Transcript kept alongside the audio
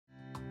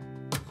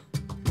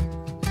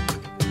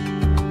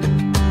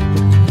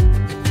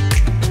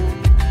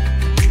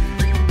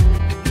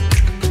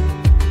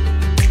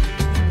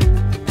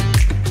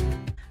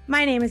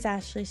My name is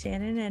Ashley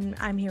Shannon, and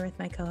I'm here with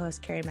my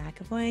co-host, Kerry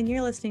McAvoy, and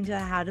you're listening to the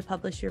How to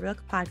Publish Your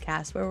Book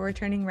podcast, where we're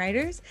turning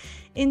writers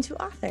into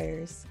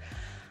authors.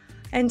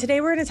 And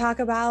today we're going to talk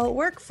about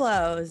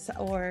workflows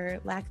or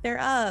lack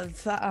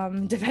thereof,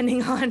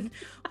 depending on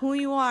who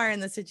you are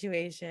in the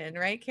situation.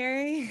 Right,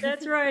 Kerry?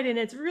 That's right. And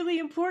it's really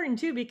important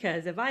too,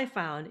 because if I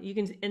found you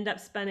can end up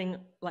spending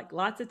like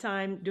lots of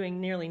time doing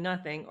nearly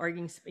nothing, or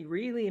you can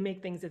really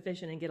make things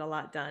efficient and get a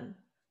lot done.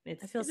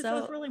 It's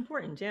really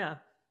important. Yeah.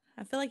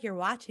 I feel like you're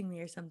watching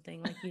me or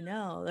something, like you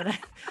know that I'm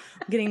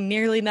getting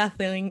nearly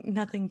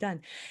nothing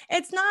done.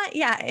 It's not,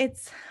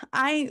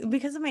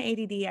 because of my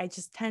ADD, I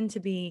just tend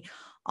to be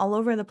all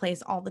over the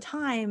place all the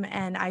time.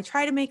 And I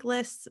try to make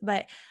lists,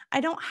 but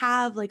I don't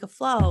have like a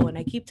flow. And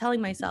I keep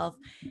telling myself,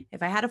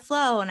 if I had a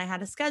flow and I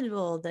had a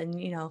schedule, then,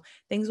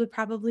 things would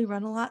probably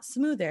run a lot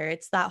smoother.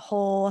 It's that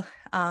whole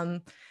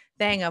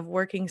thing of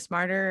working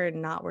smarter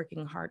and not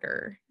working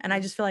harder. And I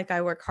just feel like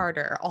I work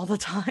harder all the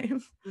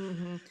time.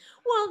 Mm-hmm.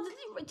 Well,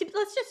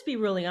 let's just be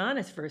really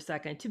honest for a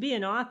second. To be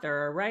an author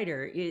or a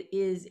writer, it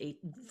is a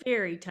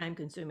very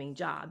time-consuming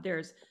job.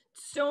 There's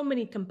so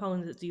many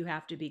components you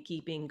have to be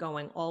keeping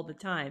going all the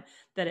time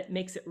that it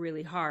makes it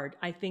really hard.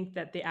 I think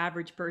that the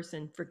average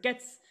person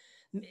forgets.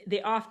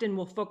 They often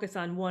will focus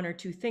on one or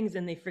two things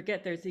and they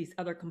forget there's these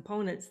other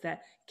components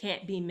that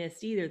can't be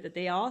missed either, that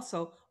they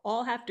also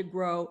all have to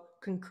grow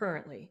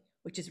concurrently,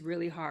 which is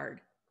really hard.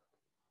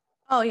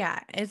 Oh yeah,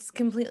 it's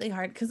completely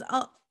hard because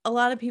a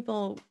lot of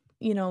people,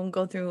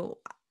 go through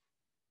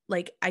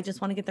like, I just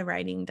want to get the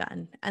writing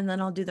done and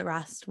then I'll do the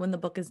rest when the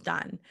book is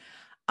done.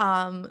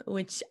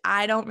 Which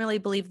I don't really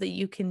believe that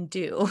you can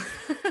do.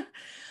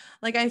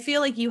 Like, I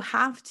feel like you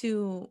have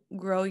to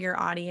grow your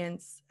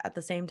audience at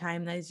the same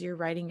time as you're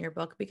writing your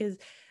book because,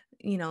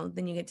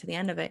 then you get to the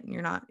end of it and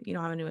you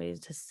don't have anybody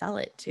to sell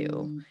it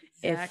to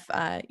if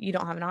Exactly. you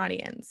don't have an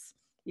audience.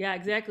 Yeah,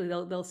 exactly.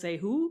 They'll say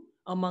who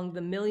among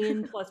the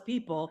million plus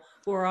people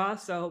who are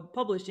also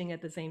publishing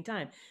at the same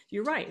time.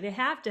 You're right. They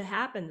have to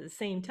happen at the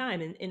same time.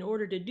 And in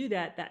order to do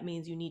that, that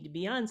means you need to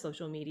be on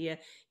social media.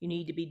 You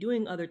need to be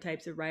doing other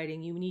types of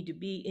writing. You need to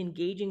be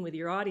engaging with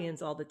your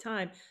audience all the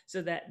time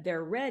so that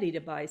they're ready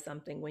to buy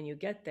something when you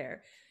get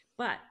there.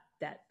 But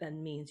that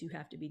then means you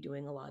have to be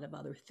doing a lot of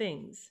other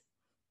things.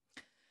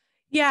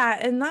 Yeah,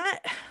 and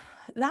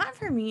that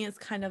for me is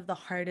kind of the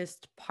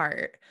hardest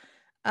part.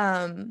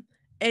 Um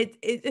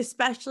it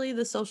especially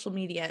the social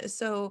media.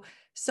 So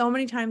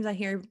many times I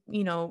hear,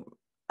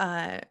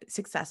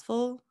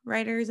 successful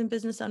writers and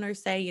business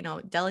owners say,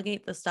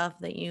 delegate the stuff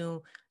that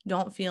you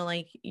don't feel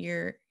like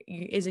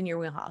is in your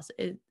wheelhouse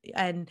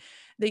and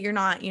that you're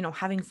not,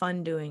 having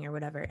fun doing or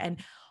whatever.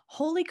 And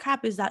holy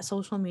crap, is that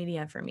social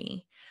media for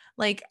me?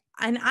 Like,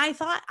 and I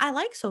thought I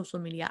like social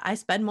media. I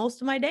spend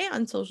most of my day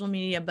on social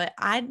media, but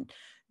I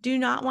do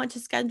not want to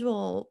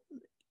schedule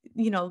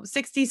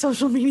 60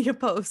 social media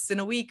posts in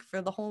a week for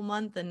the whole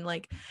month. And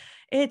like,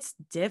 it's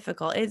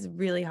difficult. It's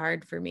really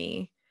hard for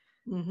me.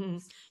 Mm-hmm.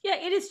 Yeah,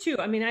 it is too.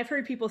 I mean, I've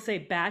heard people say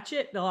batch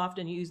it. They'll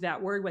often use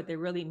that word. What they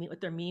really mean, what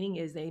their meaning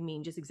is, they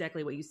mean just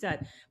exactly what you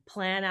said.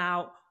 Plan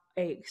out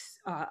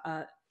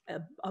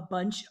a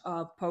bunch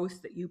of posts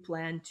that you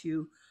plan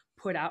to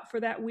put out for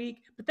that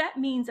week. But that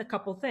means a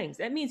couple things.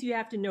 That means you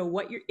have to know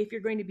if you're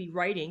going to be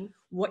writing,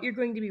 what you're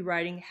going to be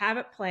writing, have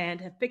it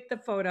planned, have picked the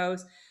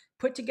photos,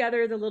 put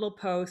together the little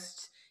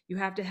posts. You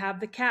have to have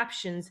the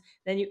captions.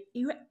 Then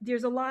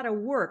there's a lot of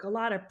work, a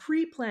lot of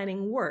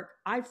pre-planning work.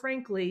 I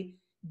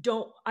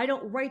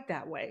don't write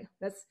that way.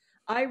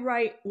 I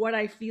write what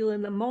I feel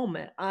in the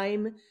moment.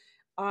 I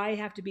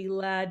have to be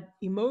led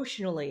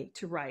emotionally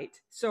to write.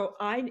 So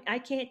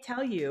I can't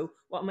tell you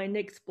what my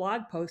next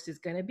blog post is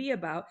going to be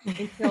about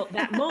until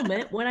that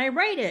moment when I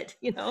write it.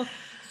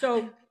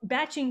 So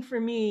batching for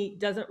me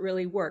doesn't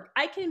really work.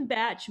 I can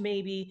batch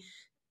maybe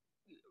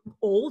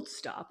old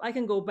stuff. I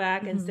can go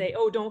back and Mhm. say,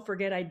 "Oh, don't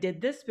forget I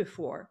did this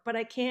before," but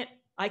I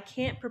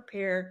can't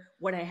prepare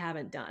what I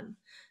haven't done.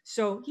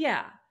 So,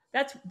 yeah,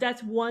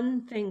 that's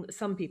one thing that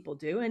some people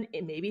do, and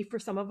it maybe for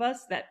some of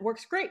us that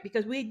works great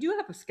because we do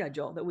have a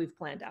schedule that we've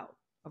planned out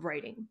of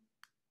writing.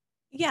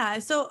 Yeah,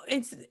 so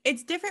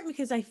it's different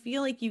because I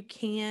feel like you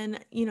can,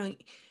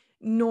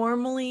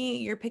 normally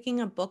you're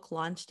picking a book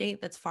launch date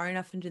that's far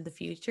enough into the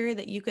future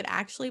that you could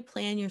actually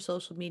plan your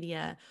social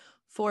media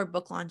for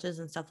book launches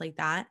and stuff like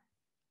that.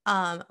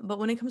 But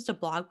when it comes to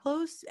blog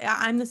posts,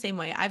 I'm the same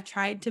way. I've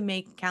tried to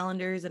make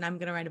calendars and I'm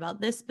going to write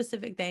about this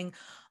specific thing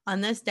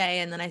on this day.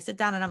 And then I sit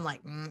down and I'm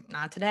like,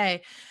 not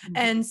today.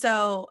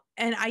 Mhm.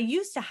 And I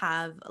used to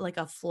have like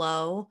a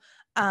flow,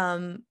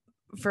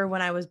 for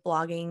when I was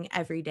blogging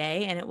every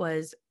day. And it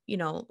was,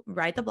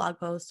 write the blog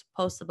post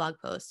the blog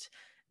post,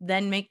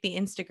 then make the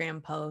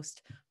Instagram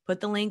post,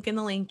 put the link in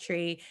the link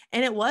tree.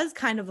 And it was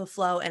kind of a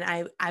flow. And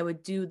I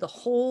would do the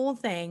whole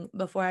thing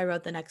before I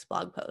wrote the next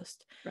blog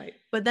post. Right.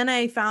 But then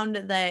I found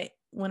that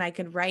when I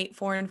could write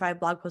 4 and 5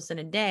 blog posts in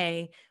a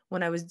day,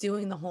 when I was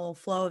doing the whole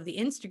flow of the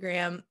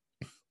Instagram,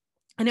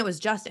 and it was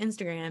just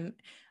Instagram,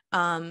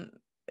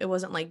 it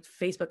wasn't like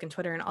Facebook and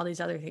Twitter and all these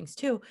other things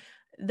too,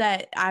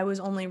 that I was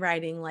only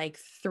writing like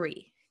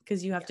 3.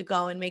 because you have to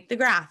go and make the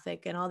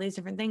graphic and all these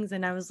different things.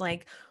 And I was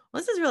like,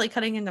 well, this is really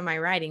cutting into my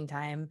writing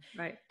time.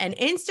 Right. And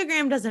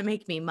Instagram doesn't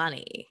make me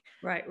money.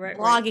 Right.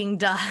 Blogging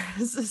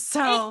does.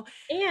 So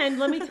and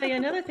let me tell you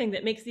another thing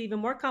that makes it even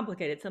more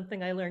complicated.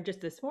 Something I learned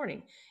just this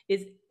morning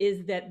is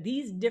that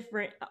these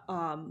different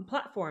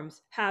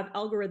platforms have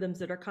algorithms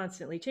that are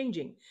constantly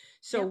changing.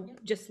 So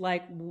just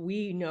like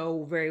we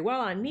know very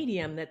well on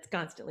Medium, that's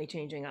constantly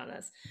changing on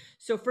us.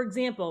 So for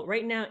example,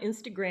 right now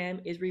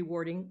Instagram is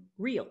rewarding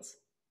Reels,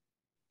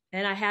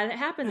 and I had it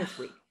happen this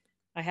week.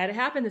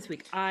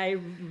 I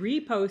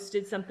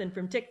reposted something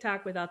from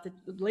TikTok without the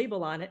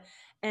label on it,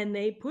 and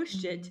they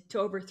pushed it to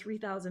over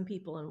 3,000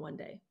 people in one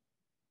day.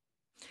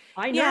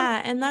 I know.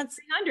 Yeah, and that's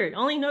 300.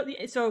 Only know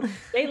so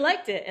they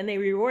liked it and they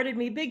rewarded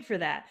me big for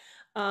that.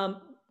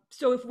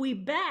 So if we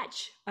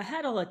batch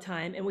ahead all the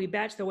time and we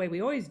batch the way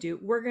we always do,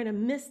 we're going to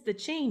miss the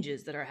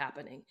changes that are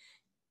happening.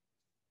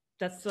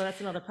 That's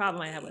another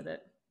problem I have with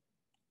it.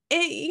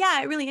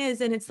 It really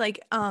is. And it's like,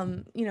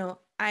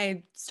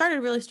 I started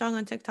really strong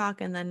on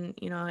TikTok, and then,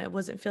 it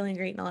wasn't feeling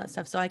great and all that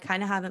stuff. So I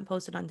kind of haven't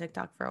posted on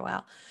TikTok for a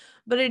while,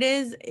 but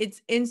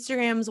it's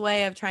Instagram's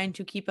way of trying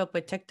to keep up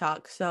with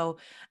TikTok. So,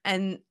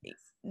 and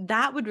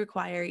that would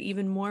require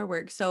even more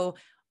work. So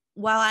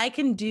while I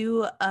can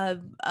do a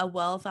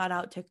well thought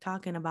out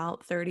TikTok in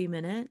about 30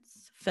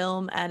 minutes,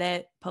 film,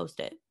 edit,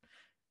 post it,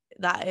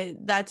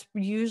 that's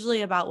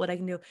usually about what I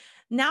can do.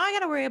 Now I got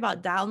to worry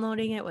about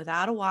downloading it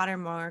without a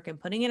watermark and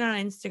putting it on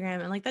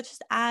Instagram, and like that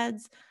just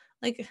adds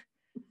like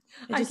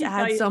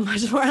so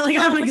much more. Like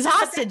I'm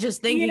exhausted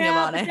just thinking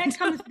about it. That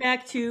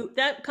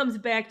comes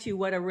back to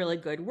what a really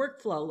good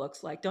workflow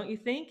looks like, don't you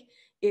think?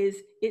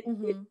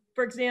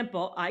 For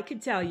example, I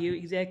could tell you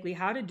exactly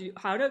how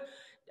to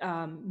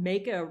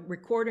make a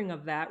recording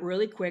of that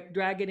really quick,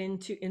 drag it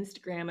into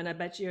Instagram, and I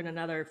bet you in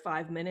another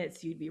 5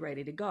 minutes you'd be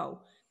ready to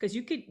go, because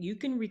you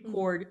can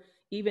record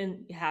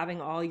even having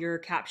all your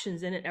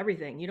captions in it,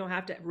 everything. You don't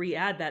have to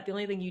re-add that. The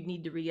only thing you'd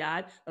need to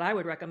re-add that I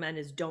would recommend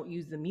is don't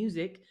use the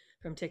music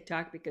from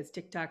TikTok, because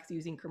TikTok's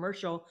using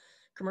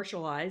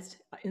commercialized.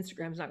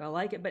 Instagram's not going to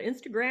like it, but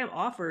Instagram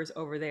offers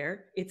over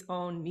there its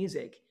own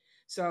music.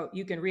 So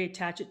you can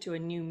reattach it to a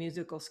new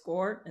musical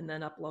score and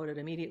then upload it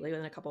immediately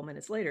within a couple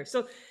minutes later.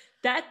 So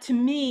that to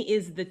me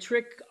is the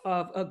trick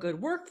of a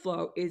good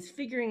workflow, is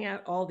figuring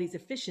out all these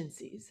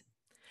efficiencies.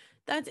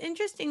 That's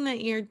interesting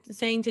that you're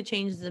saying to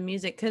change the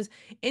music, because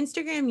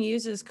Instagram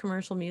uses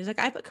commercial music.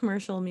 I put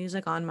commercial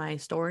music on my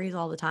stories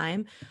all the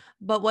time.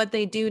 But what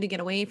they do to get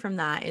away from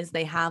that is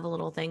they have a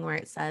little thing where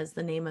it says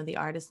the name of the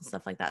artist and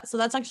stuff like that. So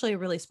that's actually a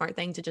really smart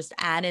thing, to just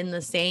add in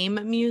the same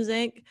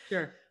music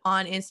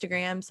on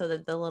Instagram so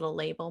that the little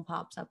label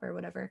pops up or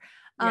whatever.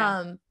 You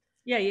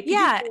can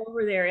just go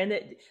over there,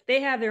 and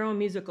they have their own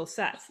musical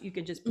sets. You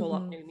can just pull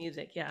up new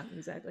music. Yeah,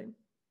 exactly.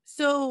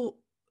 So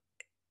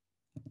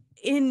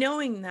in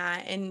knowing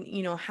that, and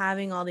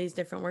having all these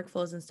different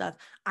workflows and stuff,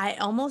 I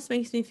almost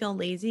makes me feel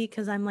lazy,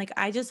 because I'm like,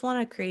 I just want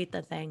to create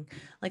the thing.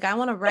 Like I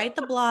want to write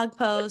the blog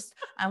post,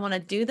 I want to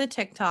do the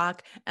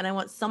TikTok, and I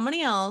want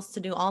somebody else to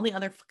do all the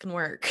other fucking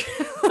work.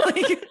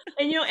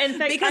 And in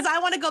fact, because I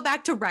want to go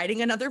back to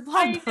writing another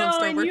blog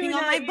post or working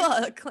on my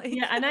book.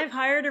 And I've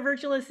hired a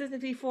virtual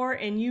assistant before,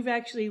 and you've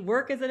actually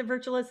worked as a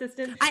virtual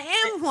assistant. I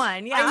am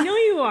one. Yeah, I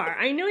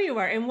know you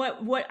are. And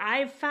what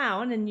I've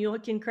found, and you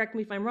can correct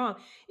me if I'm wrong,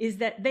 is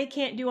that they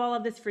can't do all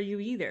of this for you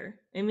either.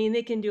 I mean,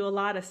 they can do a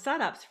lot of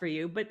setups for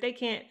you, but they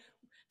can't.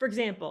 For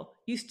example,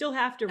 you still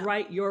have to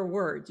write your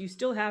words.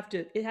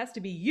 It has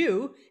to be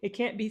you. It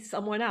can't be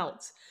someone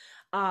else.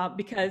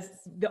 Because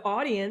the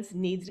audience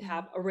needs to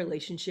have a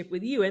relationship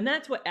with you. And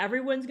that's what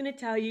everyone's going to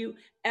tell you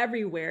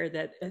everywhere,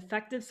 that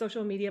effective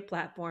social media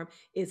platform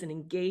is an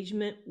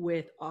engagement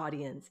with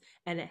audience.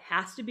 And it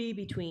has to be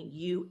between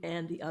you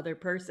and the other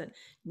person.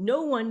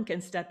 No one can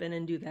step in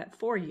and do that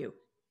for you.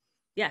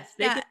 Yes,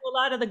 they can do a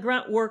lot of the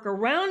grunt work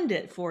around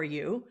it for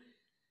you,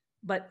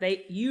 but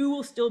you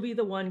will still be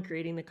the one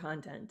creating the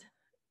content.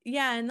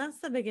 Yeah, and that's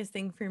the biggest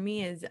thing for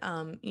me is,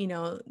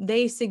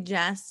 they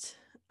suggest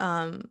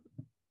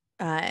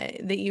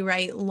that you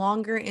write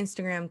longer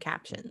Instagram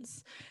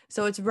captions.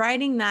 So it's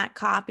writing that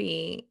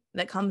copy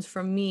that comes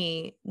from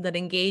me that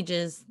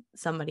engages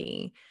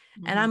somebody.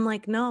 And I'm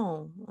like,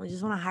 no, I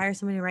just want to hire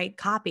somebody to write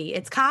copy.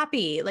 It's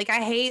copy. Like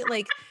I hate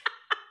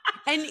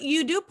and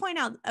you do point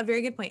out a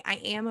very good point. I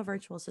am a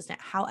virtual assistant.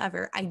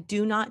 However, I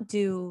do not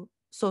do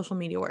social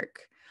media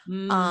work.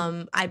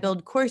 I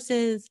build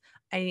courses.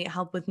 I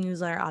help with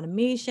newsletter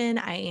automation.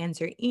 I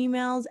answer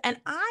emails, and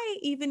I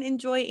even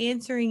enjoy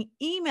answering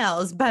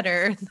emails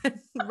better than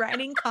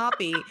writing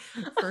copy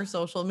for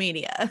social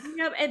media.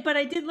 Yeah, but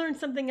I did learn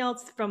something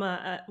else from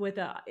with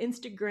an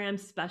Instagram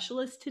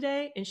specialist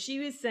today, and she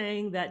was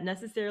saying that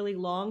necessarily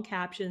long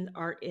captions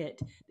are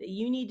it. That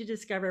you need to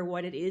discover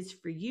what it is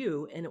for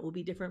you, and it will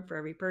be different for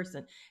every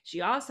person.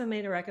 She also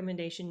made a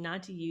recommendation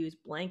not to use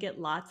blanket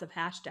lots of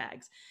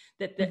hashtags.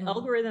 That the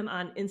algorithm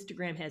on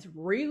Instagram has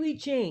really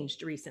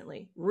changed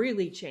recently,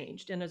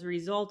 and as a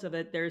result of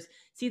it, that's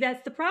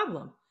the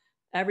problem.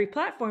 every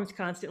platform's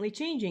constantly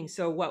changing.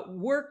 So what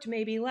worked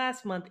maybe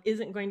last month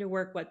isn't going to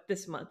work what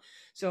this month.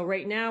 So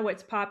right now,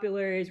 what's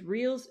popular is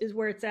Reels is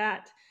where it's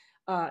at.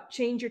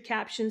 Change your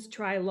captions,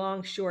 try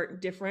long,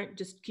 short, different.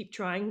 Just keep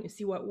trying and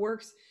see what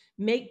works.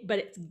 But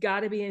it's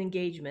got to be an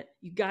engagement.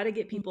 You got to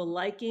get people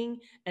liking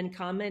and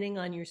commenting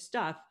on your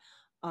stuff.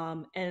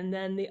 And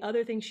then the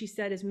other thing she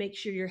said is make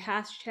sure your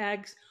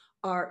hashtags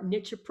are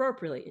niche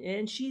appropriately.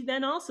 And she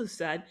then also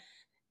said,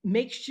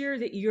 make sure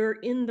that you're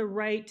in the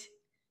right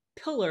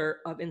pillar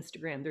of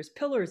Instagram. There's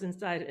pillars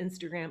inside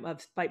Instagram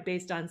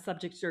based on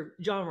subjects or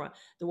genre.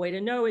 The way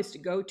to know is to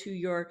go to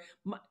your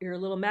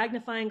little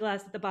magnifying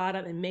glass at the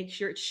bottom and make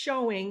sure it's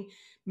showing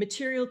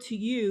material to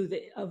you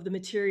of the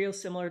material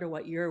similar to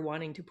what you're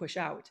wanting to push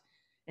out.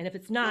 And if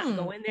it's not,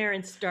 go in there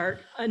and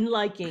start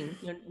unliking,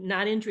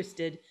 not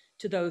interested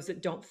to those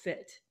that don't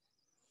fit.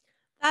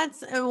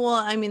 That's well,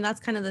 I mean, that's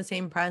kind of the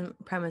same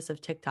premise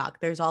of TikTok.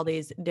 There's all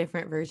these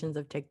different versions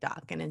of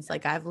TikTok, and it's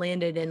like I've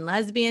landed in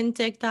lesbian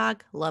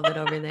TikTok, love it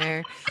over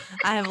there.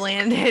 I have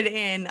landed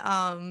in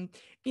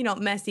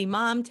messy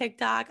mom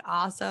TikTok,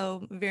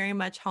 also very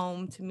much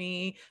home to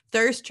me.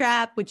 Thirst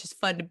trap, which is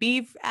fun to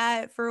be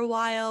at for a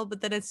while, but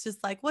then it's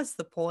just like, what's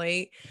the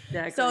point?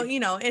 Exactly. So,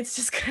 it's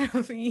just kind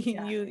of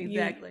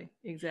Exactly.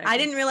 I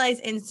didn't realize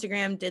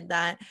Instagram did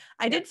that.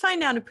 I did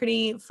find out a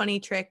pretty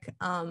funny trick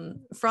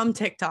from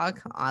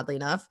TikTok, oddly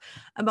enough,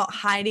 about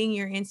hiding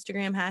your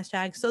Instagram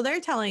hashtags. So they're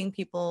telling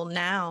people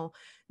now,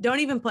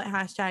 don't even put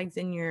hashtags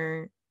in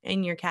your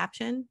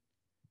caption,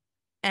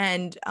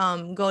 and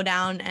go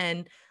down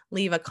and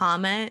leave a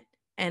comment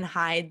and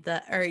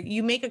or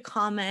you make a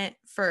comment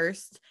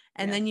first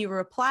and then you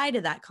reply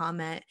to that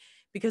comment,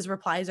 because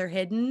replies are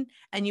hidden,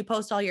 and you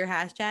post all your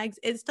hashtags.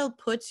 It still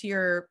puts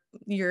your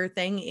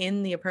thing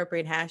in the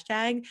appropriate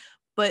hashtag,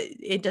 but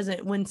it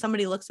doesn't, when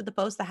somebody looks at the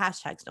post, the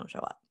hashtags don't show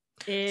up.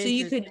 So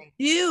you could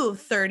do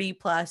 30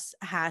 plus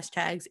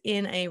hashtags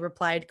in a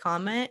replied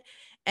comment,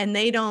 and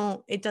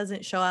it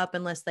doesn't show up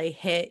unless they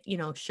hit,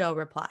 show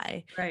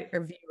reply, right,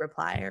 or view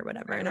reply or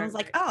whatever. And I was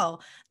like, right. oh,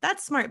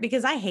 that's smart,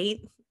 because I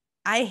hate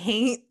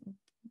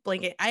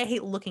blanket. I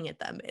hate looking at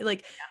them.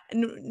 Like,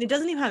 it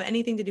doesn't even have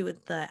anything to do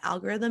with the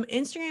algorithm.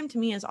 Instagram to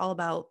me is all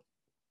about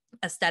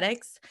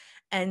aesthetics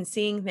and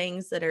seeing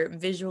things that are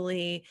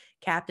visually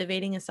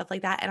captivating and stuff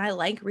like that. And I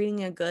like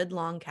reading a good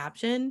long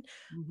caption,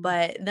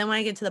 but then when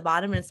I get to the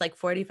bottom and it's like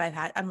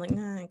 45 I'm like,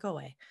 nah, go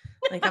away.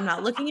 Like, I'm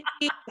not looking at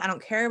these. I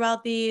don't care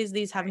about these.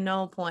 These have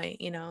no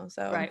point,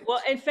 so. Right.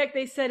 Well, in fact,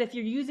 they said if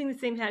you're using the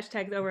same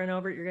hashtags over and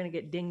over, you're going to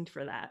get dinged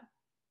for that.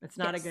 That's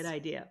not a good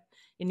idea.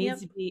 It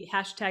needs to be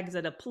hashtags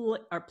that are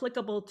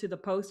applicable to the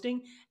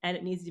posting, and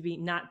it needs to be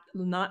not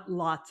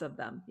lots of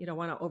them. You don't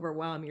want to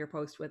overwhelm your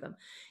post with them.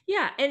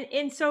 Yeah,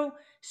 and so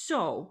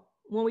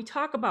when we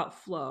talk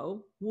about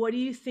flow, what do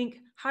you think?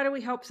 How do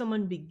we help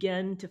someone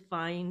begin to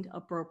find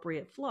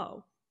appropriate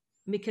flow?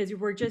 Because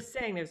we're just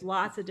saying there's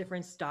lots of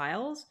different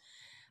styles.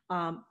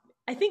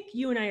 I think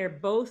you and I are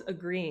both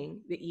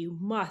agreeing that you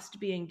must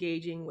be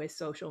engaging with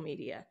social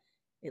media,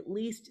 at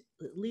least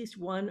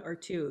one or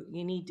two.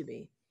 You need to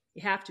be.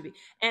 You have to be,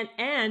 and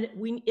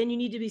you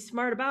need to be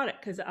smart about it,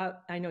 because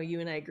I know you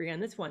and I agree on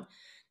this one.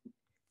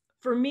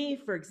 For me,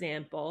 for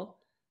example,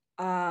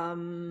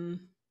 it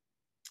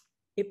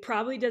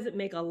probably doesn't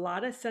make a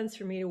lot of sense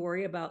for me to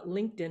worry about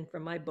LinkedIn for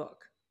my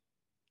book.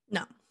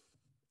 No,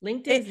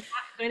 LinkedIn is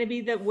not going to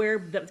be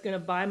that's going to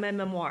buy my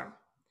memoir.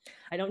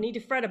 I don't need to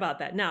fret about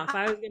that. Now, if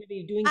I was going to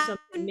be doing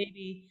something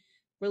maybe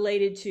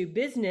related to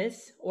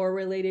business or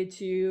related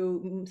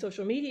to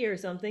social media or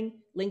something,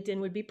 LinkedIn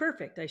would be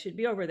perfect. I should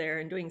be over there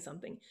and doing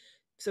something.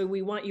 So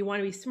you want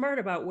to be smart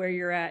about where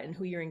you're at and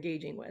who you're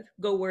engaging with.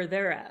 Go where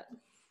they're at.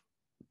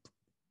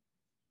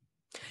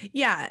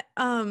 Yeah.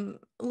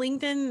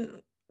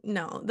 LinkedIn,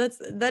 no,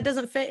 that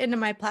doesn't fit into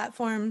my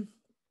platform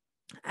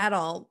at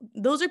all.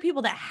 Those are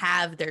people that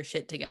have their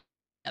shit together.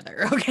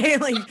 Okay.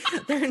 Like,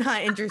 they're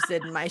not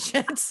interested in my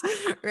shits.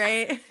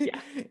 Right.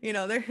 Yeah.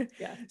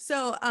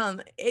 So,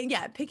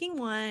 picking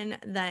one.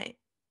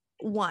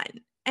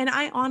 And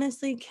I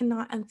honestly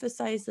cannot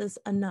emphasize this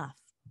enough.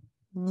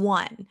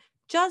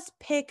 Just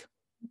pick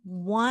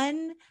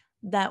one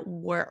that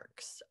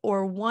works,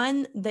 or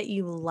one that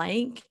you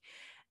like,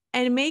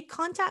 and make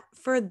content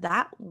for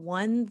that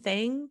one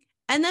thing,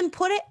 and then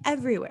put it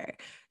everywhere.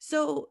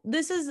 So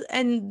this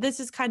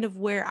is kind of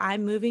where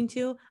I'm moving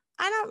to.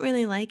 I don't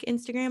really like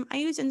Instagram. I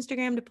use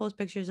Instagram to post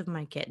pictures of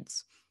my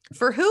kids.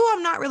 For who,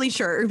 I'm not really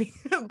sure,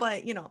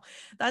 but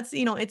that's,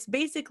 it's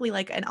basically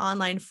like an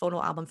online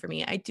photo album for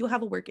me. I do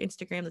have a work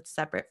Instagram that's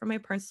separate from my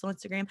personal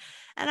Instagram,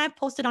 and I've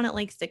posted on it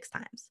like 6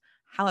 times.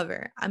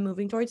 However, I'm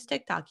moving towards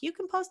TikTok. You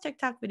can post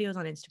TikTok videos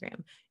on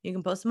Instagram. You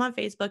can post them on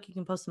Facebook. You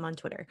can post them on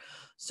Twitter.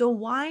 So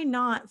why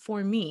not,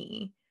 for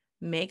me,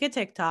 make a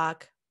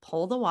TikTok,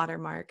 pull the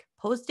watermark,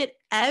 post it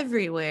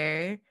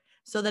everywhere,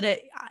 so that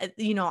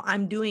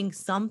I'm doing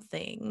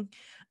something.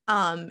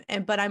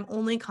 But I'm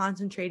only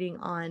concentrating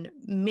on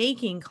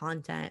making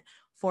content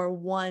for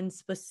one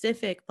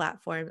specific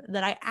platform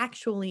that I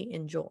actually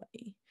enjoy.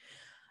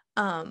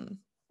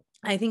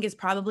 I think is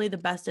probably the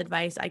best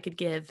advice I could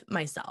give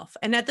myself.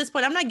 And at this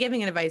point, I'm not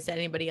giving advice to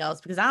anybody else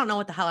because I don't know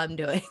what the hell I'm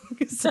doing.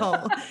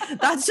 So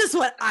that's just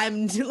what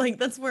I'm doing. Like,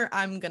 that's where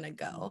I'm going to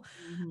go.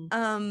 Mm-hmm.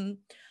 Um,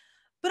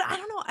 but I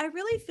don't know. I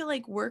really feel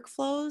like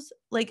workflows,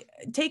 like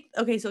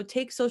so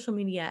take social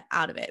media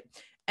out of it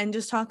and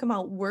just talk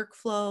about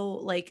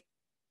workflow, like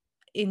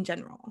in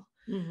general.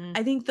 Mm-hmm.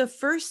 I think the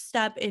first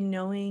step in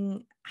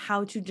knowing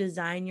how to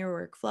design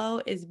your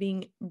workflow is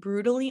being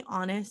brutally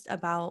honest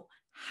about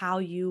how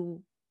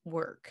you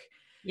work.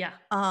 Yeah.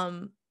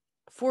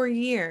 For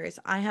years,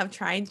 I have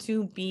tried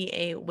to be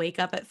a wake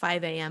up at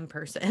 5 a.m.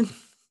 person.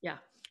 Yeah.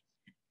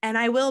 And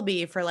I will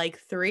be for like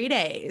 3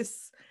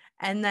 days.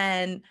 And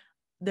then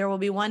there will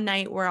be one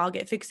night where I'll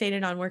get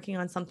fixated on working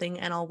on something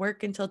and I'll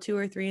work until 2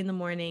 or 3 in the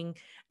morning.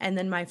 And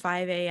then my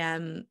 5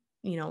 a.m.,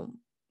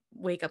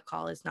 wake up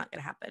call is not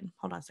going to happen.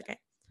 Hold on a second.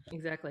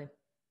 Exactly.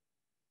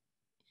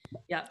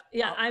 Yeah.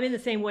 Yeah. I'm in the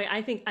same way.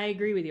 I think I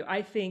agree with you.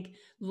 I think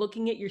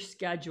looking at your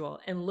schedule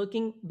and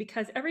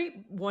because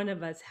every one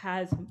of us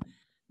has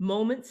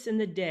moments in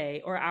the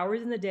day or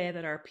hours in the day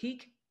that are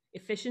peak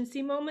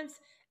efficiency moments,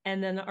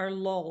 and then our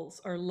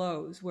lulls, our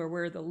lows, where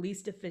we're the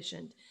least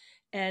efficient.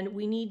 And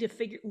we need to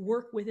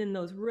work within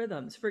those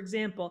rhythms. For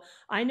example,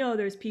 I know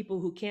there's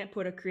people who can't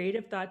put a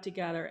creative thought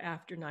together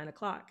after 9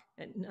 o'clock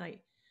at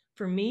night.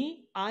 For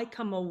me, I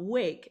come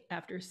awake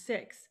after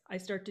 6. I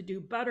start to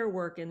do better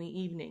work in the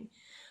evening.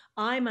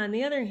 On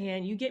the other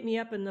hand, you get me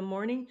up in the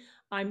morning,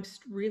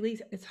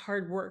 it's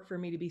hard work for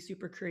me to be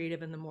super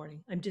creative in the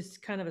morning. I'm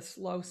just kind of a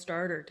slow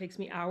starter. It takes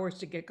me hours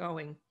to get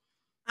going.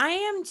 I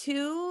am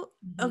too.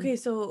 Mm-hmm. Okay,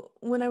 so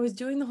when I was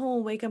doing the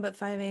whole wake up at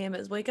 5 a.m., it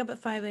was wake up at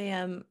 5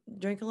 a.m.,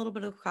 drink a little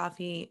bit of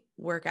coffee,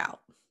 work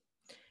out.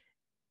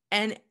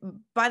 And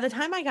by the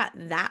time I got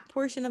that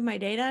portion of my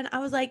day done, I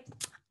was like,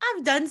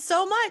 I've done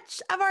so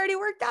much. I've already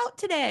worked out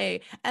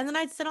today. And then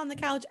I'd sit on the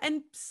couch.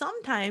 And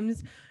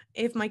sometimes,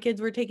 if my kids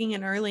were taking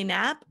an early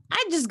nap,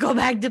 I'd just go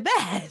back to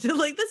bed.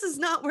 Like, this is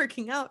not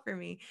working out for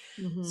me.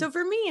 Mm-hmm. So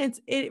for me,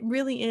 it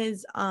really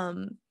is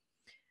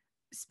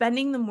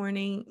spending the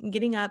morning,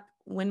 getting up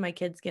when my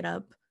kids get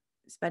up,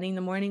 spending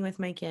the morning with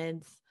my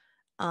kids.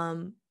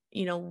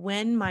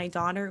 When my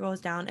daughter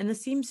goes down, and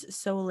this seems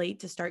so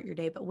late to start your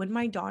day, but when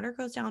my daughter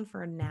goes down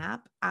for a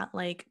nap at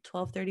like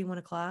 12:30, 1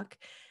 o'clock,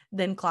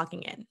 then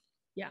clocking in.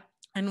 Yeah.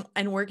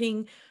 And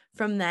working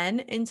from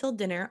then until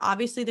dinner.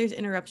 Obviously, there's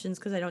interruptions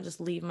because I don't just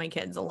leave my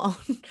kids alone.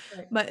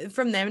 Right. But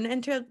from then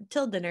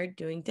until dinner,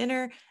 doing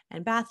dinner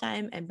and bath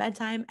time and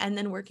bedtime, and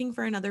then working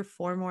for another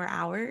 4 more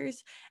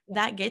hours,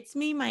 that gets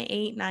me my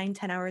 8, 9,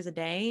 10 hours a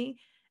day.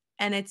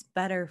 And it's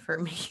better for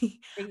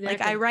me. Like, I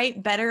Exactly.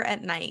 write better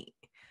at night.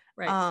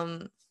 Right.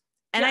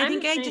 And Yeah, I I'm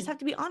think the I just same. have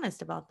to be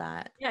honest about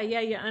that. Yeah.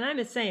 And I'm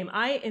the same.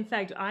 In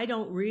fact, I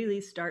don't really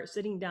start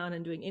sitting down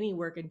and doing any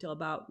work until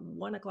about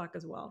 1 o'clock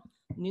as well.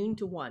 Noon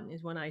to 1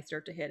 is when I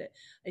start to hit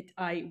it.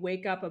 I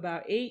wake up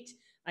about 8.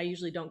 I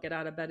usually don't get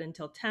out of bed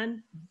until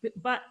 10,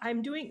 but I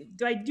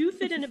do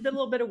fit in a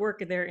little bit of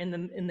work there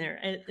in there.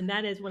 And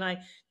that is when I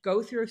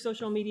go through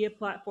social media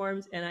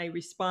platforms and I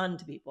respond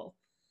to people.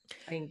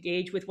 I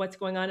engage with what's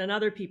going on in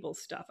other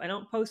people's stuff. I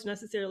don't post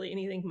necessarily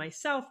anything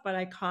myself, but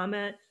I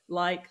comment,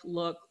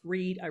 look,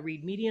 read. I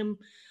read Medium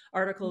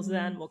articles,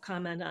 then will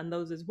comment on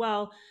those as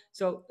well.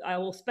 So I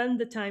will spend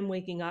the time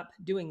waking up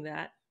doing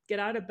that, get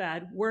out of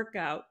bed, work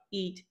out,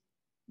 eat.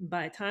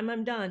 By the time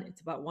I'm done,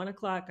 it's about 1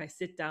 o'clock. I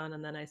sit down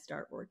and then I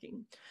start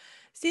working.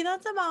 See,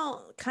 that's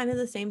about kind of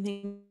the same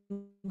thing.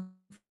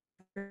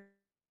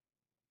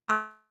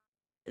 I'm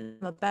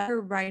a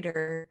better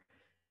writer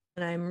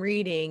when I'm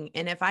reading.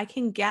 And if I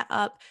can get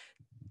up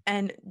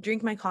and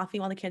drink my coffee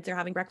while the kids are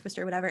having breakfast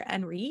or whatever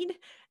and read,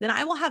 then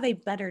I will have a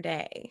better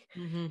day.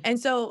 Mm-hmm. And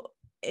so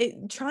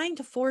trying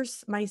to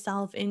force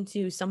myself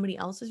into somebody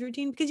else's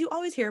routine, because you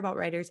always hear about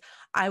writers.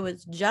 I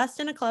was just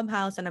in a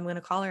clubhouse, and I'm going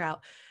to call her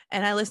out.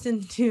 And I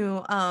listened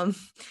to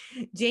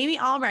Jamie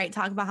Albright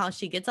talk about how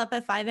she gets up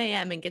at 5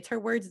 a.m. and gets her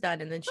words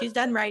done. And then she's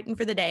done writing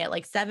for the day at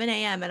like 7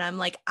 a.m. And I'm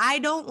like, I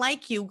don't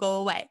like you. Go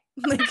away.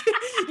 Like,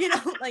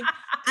 like,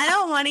 I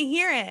don't want to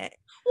hear it.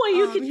 Well,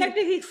 you could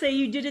technically say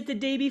you did it the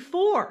day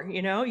before,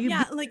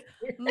 Like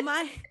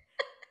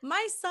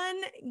my son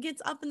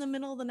gets up in the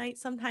middle of the night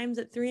sometimes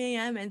at 3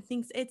 a.m. and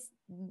thinks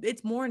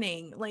it's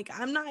morning. Like,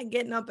 I'm not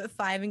getting up at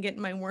 5 and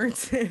getting my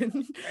words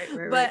in.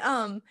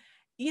 Right.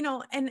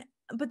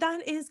 But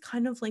that is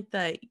kind of like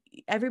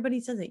everybody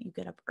says it. You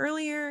get up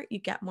earlier, you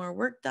get more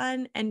work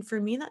done. And for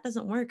me, that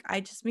doesn't work.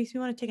 It just makes me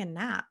want to take a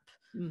nap.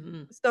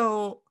 Mm-hmm.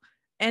 So,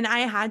 and I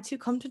had to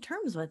come to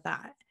terms with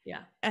that.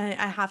 Yeah. And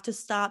I have to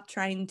stop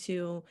trying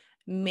to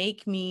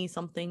make me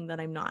something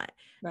that I'm not.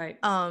 Right.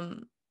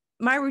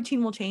 My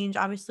routine will change.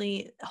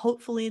 Obviously,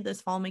 hopefully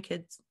this fall,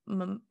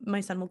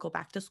 my son will go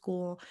back to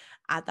school.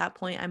 At that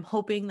point, I'm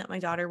hoping that my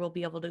daughter will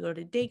be able to go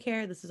to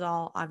daycare. This is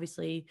all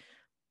obviously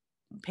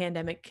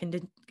pandemic,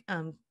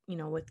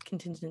 with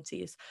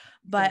contingencies.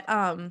 But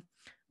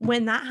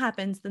when that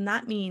happens, then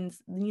that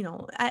means,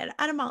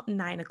 at about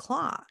 9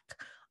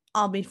 o'clock,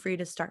 I'll be free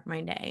to start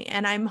my day.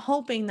 And I'm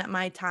hoping that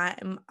my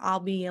time, I'll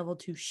be able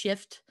to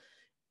shift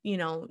you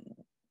know,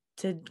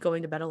 to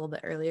going to bed a little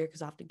bit earlier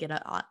because I have to get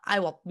up. I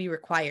will be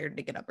required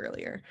to get up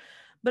earlier.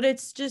 But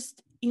it's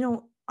just,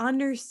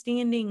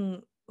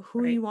 understanding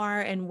who Right. you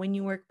are and when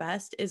you work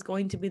best is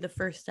going to be the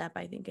first step,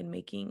 I think, in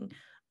making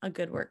a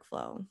good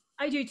workflow.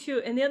 I do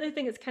too. And the other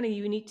thing that's kind of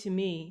unique to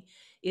me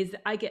is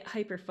that I get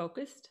hyper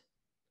focused.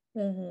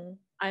 Mm-hmm.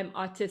 I'm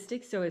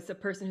autistic, so as a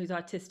person who's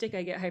autistic,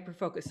 I get hyper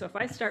focused. So if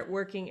I start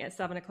working at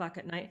 7 o'clock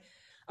at night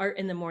or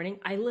in the morning,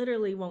 I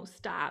literally won't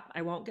stop.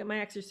 I won't get my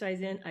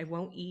exercise in. I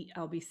won't eat.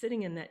 I'll be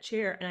sitting in that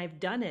chair, and I've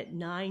done it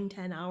 9,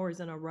 10 hours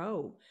in a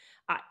row.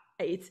 I,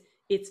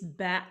 it's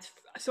bad.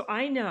 So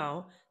I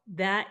know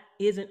that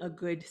isn't a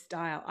good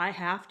style. I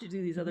have to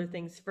do these other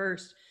things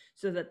first,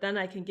 so that then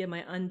I can give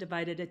my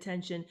undivided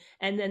attention,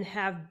 and then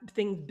have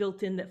things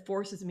built in that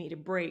forces me to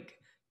break.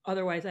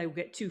 Otherwise, I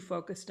get too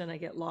focused and I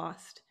get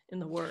lost in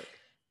the work.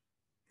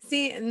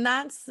 See, and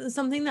that's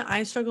something that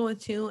I struggle with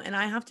too. And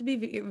I have to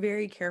be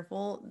very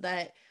careful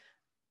that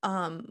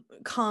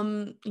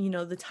come,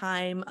 the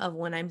time of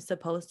when I'm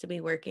supposed to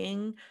be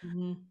working,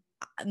 Mm-hmm.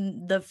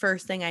 the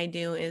first thing I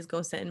do is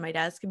go sit in my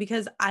desk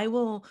because I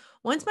will,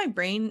 once my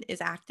brain is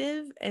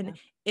active and Yeah.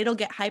 it'll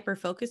get hyper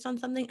focused on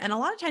something. And a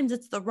lot of times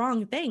it's the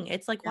wrong thing.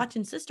 It's like Yeah.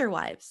 watching Sister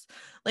Wives.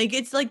 Like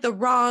it's like the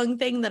wrong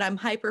thing that I'm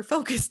hyper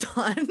focused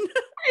on.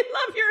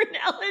 I love your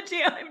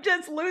analogy. I'm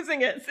just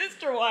losing it.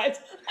 Sister wives.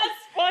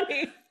 That's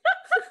funny.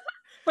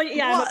 But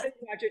yeah, I'm a Well, binge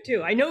watcher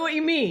too. I know what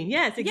you mean.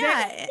 Yes,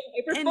 exactly. yeah.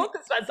 Hyper And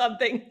focused on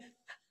something.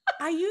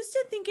 I used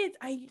to think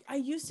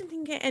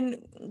it,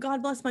 and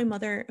God bless my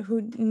mother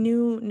who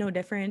knew no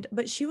different,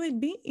 but she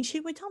would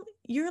tell me,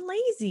 "You're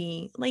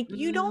lazy. Like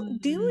you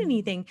don't do Mm,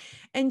 anything."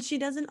 And she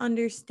doesn't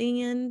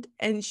understand,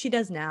 and she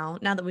does now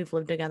that we've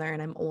lived together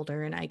and I'm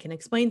older and I can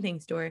explain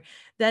things to her,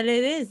 that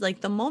it is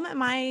like the moment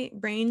my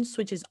brain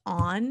switches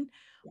on,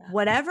 yeah.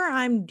 whatever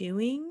I'm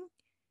doing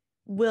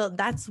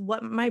that's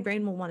what my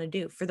brain will want to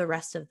do for the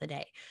rest of the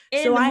day. So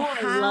And the I more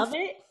I have, love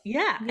it,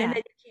 yeah. And yeah.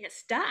 then you can't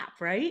stop,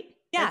 right?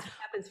 Yeah. That's what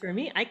happens for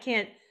me. I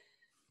can't.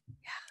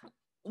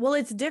 Well,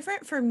 it's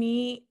different for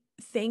me.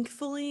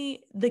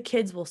 Thankfully, the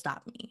kids will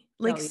stop me.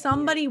 Like Oh, yeah, yeah.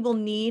 somebody will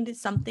need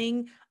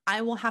something,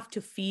 I will have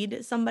to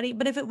feed somebody.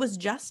 But if it was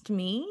just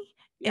me,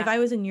 if Yeah. I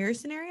was in your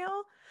scenario,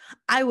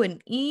 I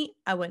wouldn't eat,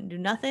 I wouldn't do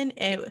nothing.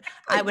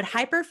 I would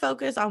hyper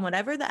focus on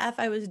whatever the F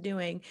I was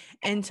doing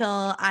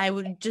until I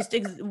would just,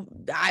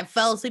 I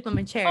fell asleep on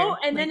my Oh, chair.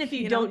 and then if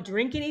Like, you don't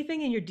drink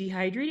anything and you're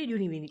dehydrated, you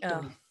don't oh.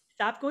 even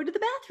stop going to the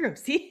bathroom.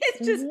 See,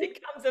 it just Mhm.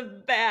 becomes a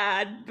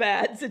bad,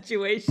 bad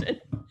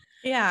situation.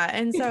 Yeah.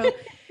 And so,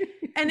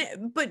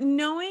 but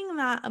knowing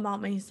that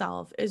about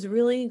myself is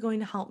really going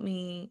to help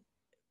me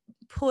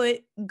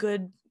put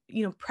good,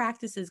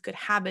 practices, good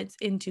habits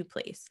into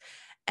place.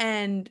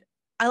 And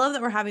I love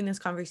that we're having this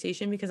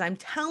conversation because I'm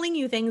telling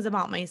you things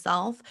about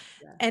myself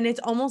Yeah. and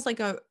it's almost like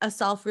a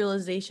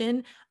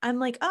self-realization. I'm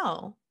like,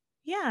 oh,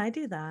 yeah, I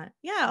do that.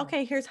 Yeah, Yeah.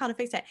 okay, here's how to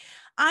fix it.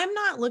 I'm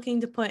not looking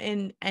to put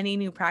in any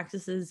new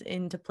practices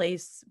into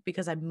place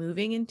because I'm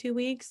moving in 2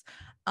 weeks.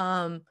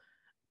 Um,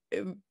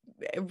 uh,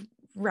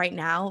 right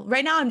now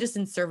I'm just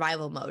in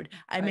survival mode.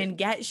 I'm Right. in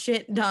get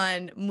shit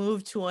done,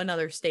 move to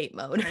another state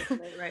mode. Right,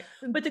 right, right.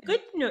 But the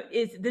good note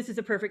is this is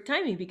a perfect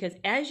timing because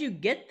as you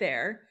get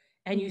there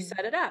and you Mhm.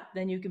 set it up,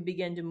 then you can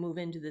begin to move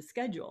into the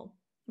schedule.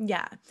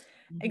 Yeah,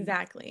 Mhm.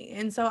 exactly.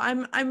 And so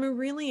I'm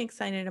really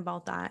excited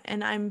about that.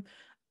 And I'm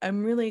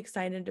really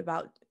excited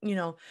about,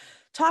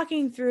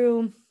 talking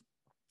through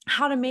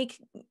how to make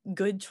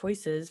good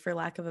choices, for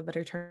lack of a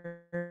better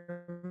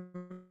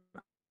term,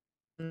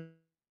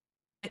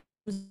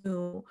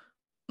 to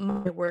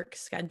my work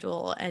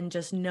schedule and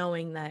just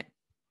knowing that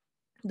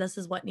this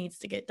is what needs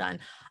to get done.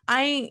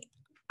 I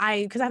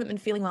because I haven't been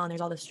feeling well and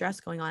there's all this stress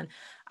going on,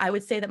 I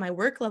would say that my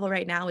work level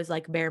right now is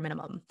like bare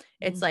minimum.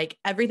 It's Mhm. like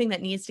everything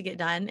that needs to get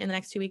done in the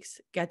next 2 weeks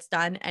gets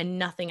done and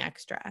nothing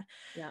extra.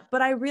 Yeah.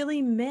 But I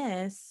really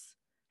miss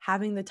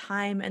having the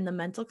time and the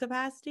mental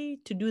capacity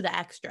to do the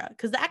extra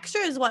because the extra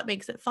is what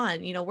makes it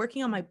fun.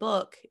 Working on my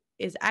book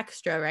is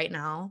extra right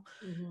now,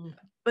 Mhm.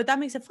 but that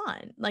makes it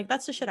fun. Like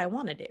that's the shit I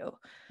want to do.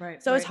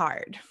 Right, So it's right.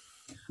 hard.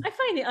 I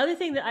find the other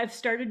thing that I've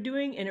started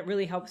doing and it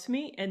really helps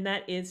me, and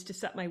that is to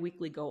set my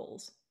weekly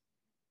goals.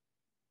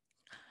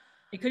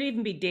 It could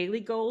even be daily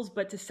goals,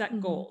 but to set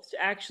Mhm. goals,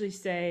 to actually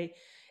say,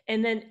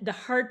 and then the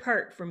hard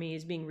part for me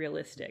is being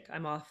realistic. I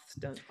am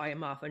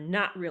often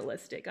not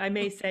realistic. I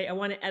may say I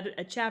want to edit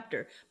a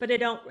chapter, but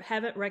I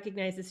haven't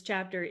recognized this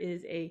chapter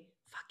is a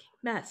fucking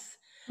mess.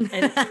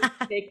 And it's going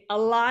to take a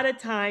lot of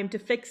time to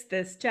fix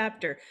this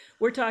chapter.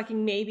 We're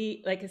talking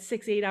maybe like a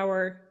 6, 8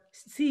 hour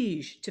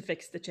siege to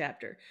fix the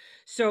chapter.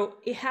 So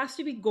it has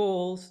to be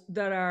goals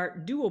that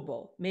are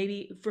doable.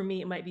 Maybe for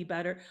me, it might be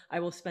better.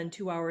 I will spend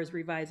 2 hours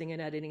revising and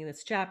editing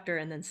this chapter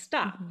and then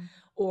stop. Mhm.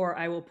 Or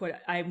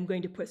I'm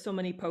going to put so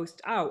many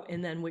posts out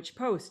and then which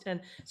post.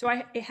 And so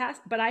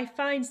but I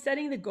find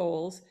setting the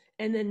goals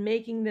and then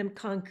making them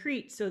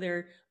concrete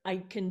so I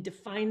can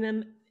define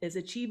them as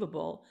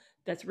achievable.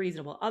 That's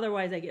reasonable.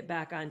 Otherwise, I get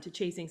back on to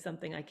chasing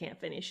something I can't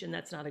finish, and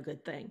that's not a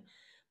good thing.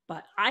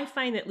 But I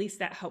find at least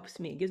that helps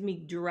me, it gives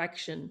me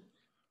direction.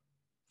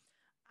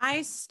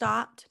 I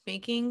stopped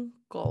making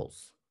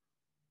goals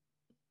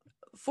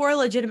for a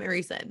legitimate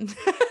reason.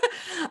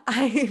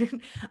 I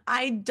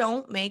I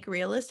don't make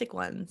realistic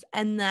ones.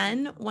 And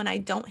then when I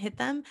don't hit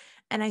them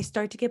and I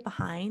start to get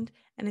behind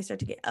and I start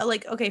to get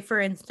like, okay, for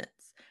instance,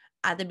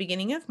 at the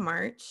beginning of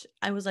March,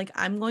 I was like,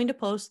 I'm going to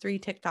post 3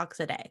 TikToks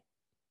a day.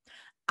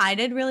 I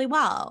did really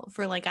well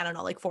for like, I don't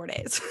know, like 4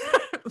 days.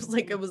 It was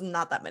like, it was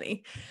not that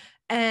many.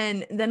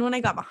 And then when I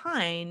got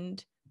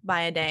behind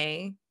by a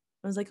day,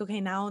 I was like,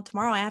 okay, now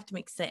tomorrow I have to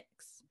make 6.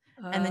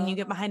 And then Uh, you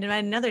get behind by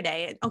another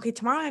day. Okay,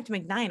 tomorrow I have to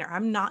make 9, or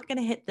I'm not going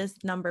to hit this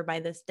number by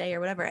this day or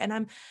whatever.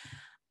 And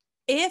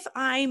if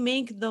I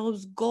make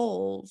those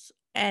goals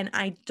and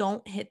I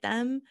don't hit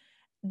them,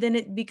 then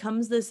it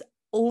becomes this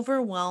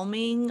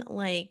overwhelming,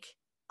 like,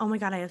 oh my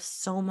God, I have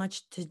so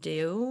much to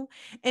do.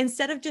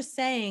 Instead of just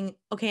saying,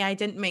 okay, I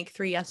didn't make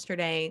 3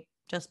 yesterday,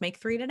 just make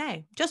 3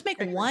 today. Just make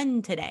I agree.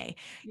 1 today.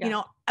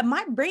 Yeah.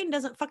 My brain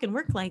doesn't fucking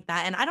work like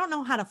that. And I don't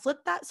know how to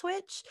flip that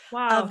switch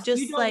Wow. of So you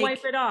just don't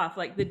wipe like, it off.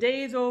 Like the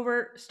day is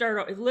over, start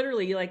over. It's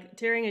literally like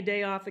tearing a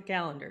day off the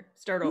calendar.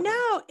 Start over.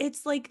 no,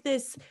 it's like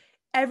this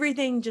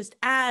everything just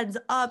adds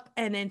up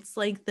and it's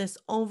like this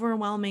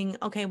overwhelming,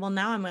 okay, well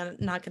now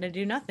not going to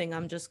do nothing.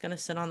 I'm just going to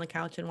sit on the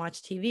couch and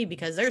watch TV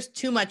because there's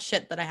too much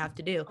shit that I have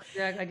to do.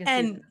 Yeah, I can see that.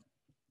 And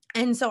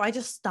and so I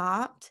just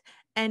stopped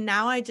and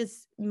now I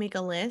just make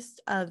a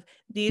list of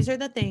these are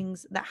the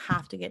things that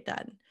have to get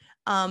done.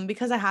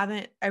 Because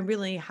I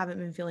really haven't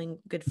been feeling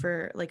good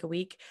for like a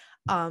week.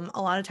 A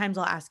lot of times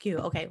I'll ask you,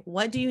 okay,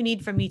 what do you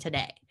need from me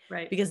today?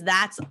 Right. Because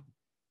that's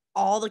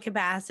all the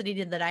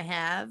capacity that I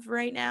have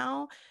right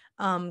now,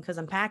 because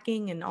I'm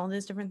packing and all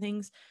these different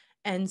things.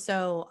 And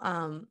so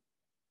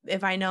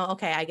if I know,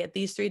 okay, I get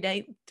these 3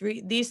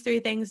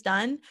 things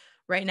done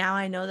right now,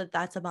 I know that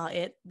that's about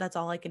it. That's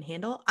all I can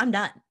handle. I'm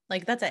done.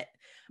 Like that's it.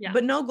 Yeah.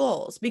 But no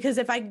goals, because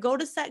if I go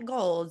to set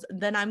goals,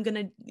 then I'm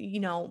going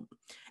to,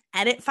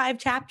 edit 5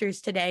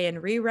 chapters today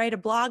and rewrite a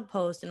blog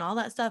post and all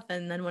that stuff.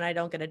 And then when I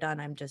don't get it done,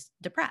 I'm just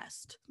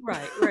depressed.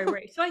 Right, right,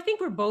 right. So I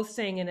think we're both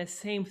saying in the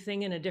same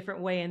thing in a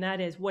different way, and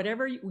that is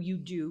whatever you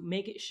do,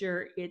 make it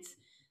sure it's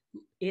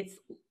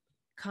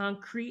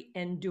concrete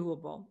and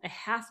doable. It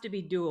has to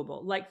be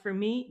doable. Like for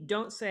me,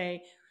 don't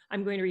say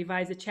I'm going to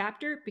revise a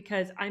chapter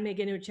because I may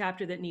get into a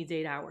chapter that needs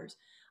 8 hours.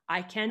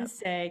 I can Yep.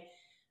 say,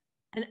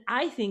 and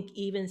I think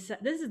even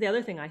this is the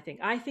other thing I think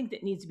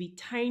that needs to be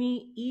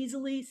tiny,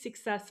 easily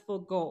successful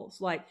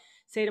goals. Like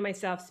say to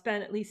myself,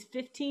 spend at least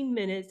 15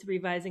 minutes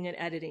revising and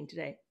editing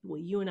today.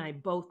 Well, you and I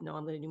both know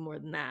I'm going to do more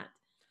than that.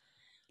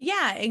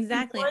 Yeah, Do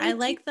exactly. I one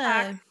like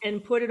TikTok the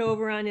and put it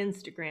over on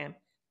Instagram.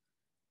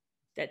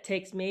 That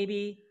takes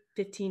maybe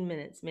 15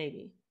 minutes,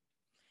 maybe.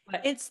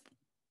 But it's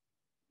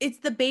it's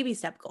the baby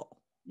step goal.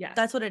 yes,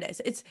 That's what it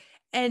is.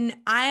 And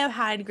I have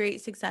had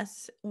great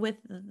success with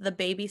the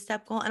baby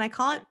step goal, and I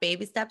call it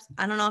baby steps.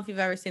 I don't know if you've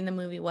ever seen the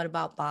movie What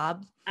About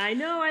Bob, I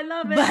know, I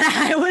love but it.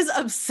 I was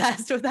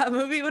obsessed with that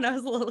movie when I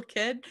was a little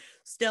kid.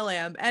 Still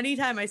am.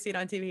 Anytime I see it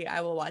on TV,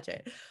 I will watch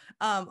it.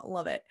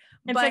 Love it.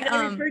 In fact, But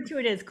I refer to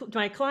it as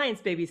my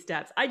clients' baby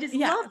steps. I just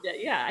yeah, loved it.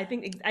 Yeah, I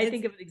it's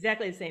think of it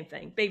exactly the same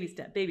thing. Baby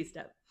step, baby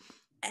step.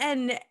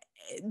 and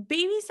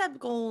baby step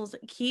goals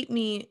keep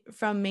me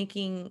from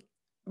making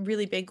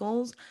really big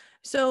goals.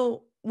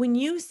 So when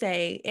you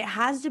say it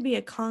has to be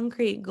a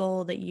concrete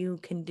goal that you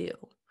can do,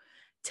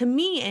 to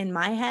me in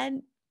my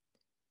head,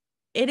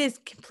 it is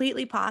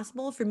completely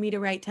possible for me to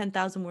write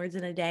 10,000 words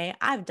in a day.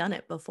 I've done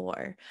it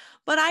before,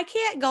 but I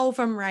can't go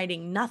from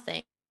writing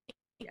nothing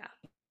Yeah,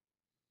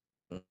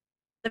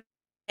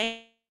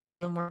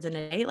 words in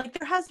a day. Like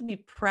there has to be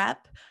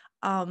prep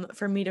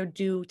for me to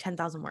do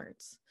 10,000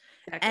 words.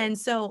 exactly. And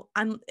so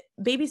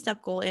baby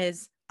step goal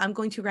is I'm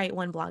going to write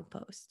 1 blog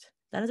post.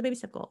 That is a baby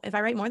step goal. If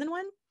I write more than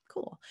 1,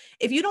 cool.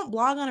 If you don't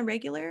blog on a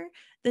regular,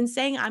 then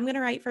saying I'm going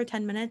to write for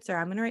 10 minutes or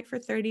I'm going to write for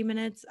 30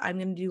 minutes, I'm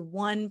going to do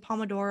 1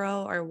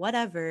 Pomodoro or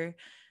whatever,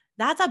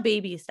 that's a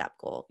baby step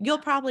goal. You'll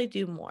probably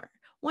do more.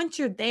 Once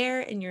you're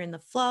there and you're in the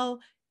flow,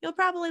 you'll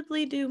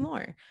probably do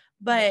more.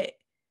 Right.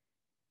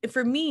 But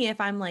for me,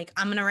 if I'm like,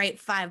 I'm gonna write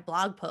 5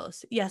 blog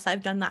posts, yes,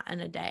 I've done that in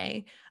a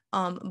day.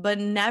 But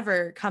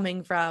never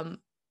coming from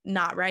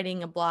not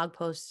writing a blog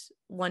post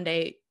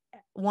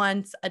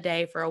once a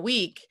day for a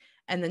week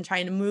and then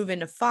trying to move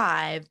into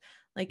 5.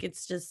 Like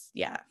it's just,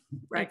 yeah,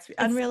 Right. it's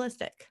And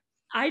unrealistic.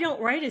 I don't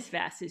write as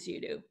fast as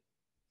you do.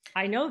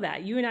 I know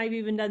that. You and I have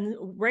even done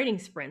writing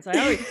sprints. I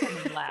always come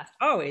in last.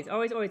 Always,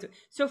 always, always.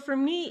 So for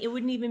me, it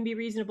wouldn't even be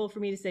reasonable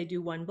for me to say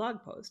do 1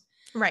 blog post.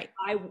 Right.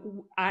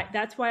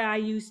 That's why I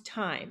use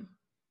time.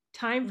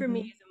 Time for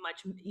me Hmm. is a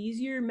much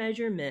easier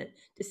measurement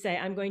to say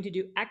I'm going to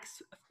do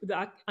X.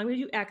 I'm going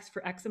to do X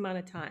for X amount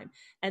of time,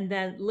 and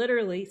then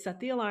literally set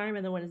the alarm.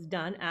 And then when it's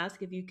done,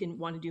 ask if you can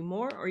want to do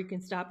more, or you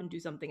can stop and do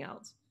something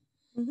else.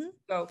 Hmm.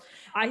 So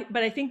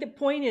but I think the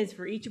point is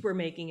for each we're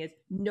making is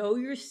know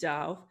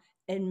yourself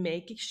and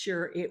make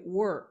sure it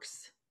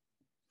works.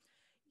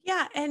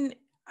 Yeah, and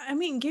I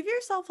mean, give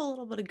yourself a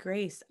little bit of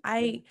grace.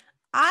 I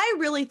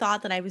really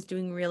thought that I was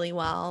doing really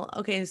well.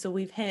 Okay, so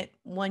we've hit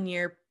 1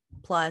 year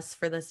plus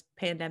for this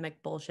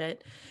pandemic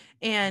bullshit.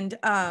 And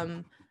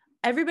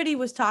everybody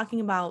was talking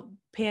about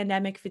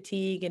pandemic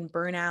fatigue and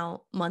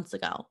burnout months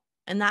ago.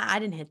 And that I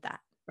didn't hit that.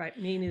 Right.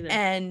 Me neither.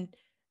 And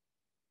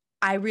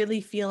I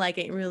really feel like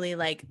it really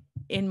like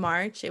in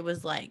March, it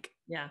was like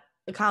Yeah.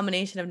 a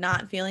combination of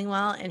not feeling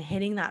well and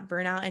hitting that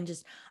burnout. And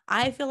just,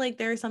 I feel like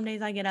there are some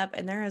days I get up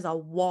and there is a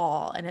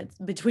wall and it's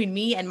between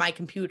me and my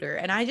computer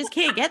and I just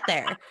can't get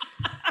there.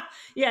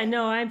 Yeah,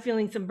 no, I'm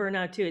feeling some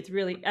burnout too. It's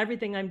really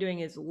everything I'm doing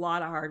is a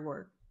lot of hard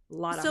work. A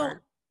lot of So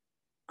hard.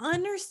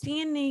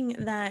 understanding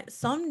that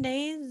some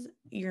days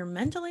you're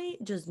mentally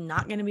just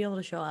not going to be able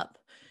to show up.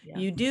 Yeah.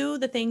 You do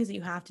the things that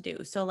you have to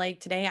do. So like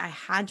today I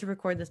had to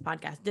record this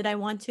podcast. Did I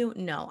want to?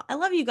 No. I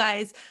love you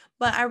guys,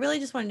 but I really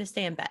just wanted to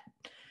stay in bed.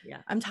 Yeah.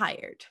 I'm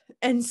tired.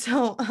 And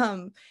so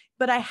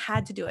but I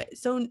had to do it.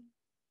 So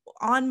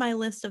on my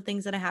list of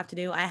things that I have to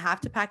do, I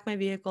have to pack my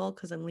vehicle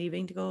cuz I'm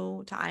leaving to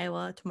go to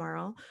Iowa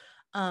tomorrow.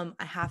 I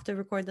have to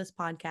record this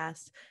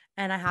podcast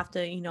and I have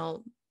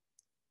to,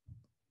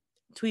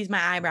 tweeze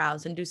my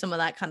eyebrows and do some of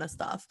that kind of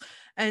stuff.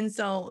 And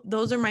so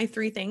those are my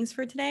 3 things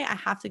for today. I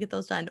have to get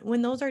those done.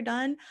 When those are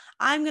done,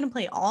 I'm going to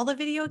play all the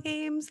video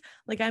games.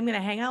 Like I'm going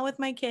to hang out with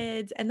my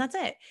kids and that's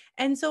it.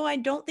 And so I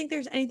don't think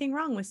there's anything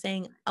wrong with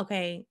saying,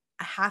 okay,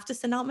 I have to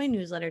send out my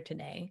newsletter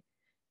today.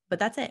 But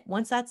that's it.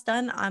 Once that's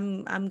done,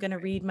 I'm going to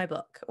read my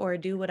book or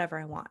do whatever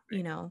I want,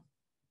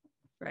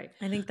 Right.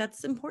 I think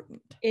that's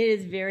important. It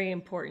is very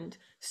important.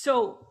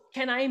 So,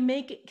 can I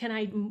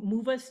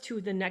move us to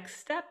the next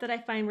step that I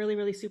find really,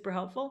 really super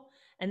helpful?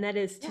 And that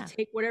is to Yeah.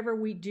 take whatever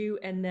we do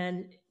and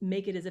then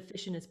make it as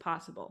efficient as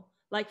possible.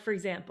 Like, for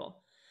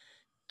example,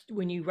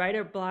 when you write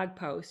a blog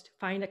post,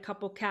 find a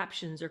couple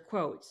captions or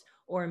quotes,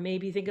 or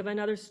maybe think of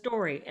another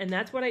story. And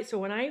that's what so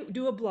when I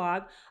do a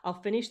blog,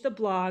 I'll finish the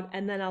blog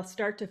and then I'll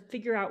start to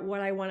figure out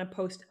what I want to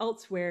post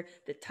elsewhere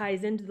that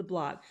ties into the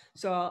blog.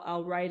 So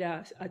I'll write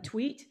a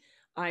tweet,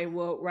 I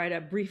will write a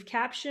brief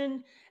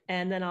caption,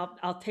 and then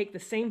I'll take the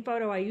same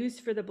photo I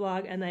used for the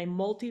blog and I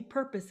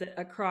multi-purpose it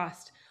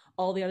across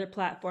all the other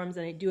platforms,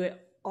 and I do it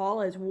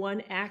all as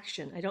one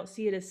action. I don't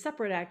see it as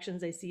separate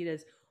actions. I see it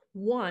as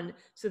one.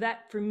 So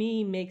that for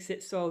me makes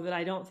it so that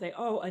I don't say,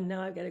 oh, and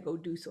now I've got to go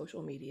do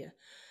social media.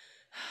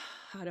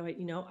 How do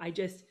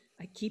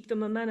I keep the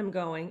momentum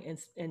going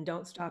and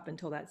don't stop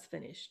until that's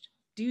finished.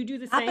 Do you do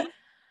the same?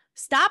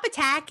 Stop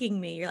attacking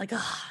me. You're like,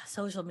 oh,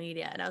 social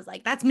media. And I was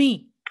like, that's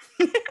me.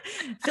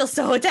 Feel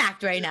so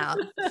attacked right now.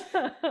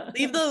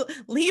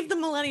 Leave the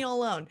millennial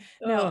alone.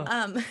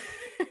 No,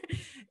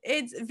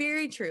 it's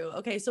very true.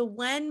 Okay, so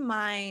when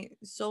my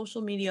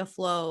social media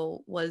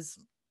flow was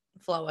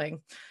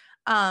flowing,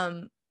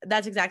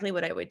 that's exactly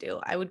what I would do.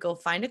 I would go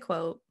find a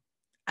quote.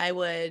 I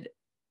would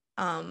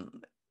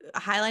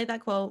highlight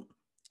that quote.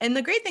 And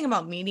the great thing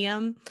about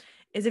Medium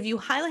is if you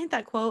highlight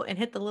that quote and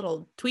hit the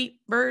little tweet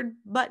bird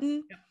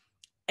button, Yep.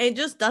 it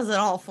just does it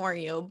all for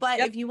you. But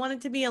Yep. if you want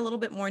it to be a little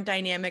bit more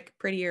dynamic,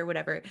 prettier,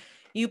 whatever,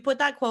 you put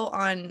that quote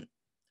on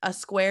a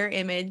square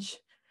image,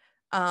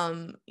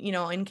 in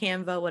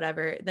Canva,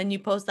 whatever. Then you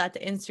post that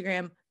to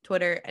Instagram,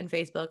 Twitter, and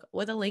Facebook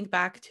with a link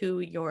back to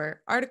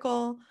your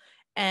article,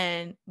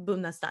 and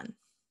boom, that's done.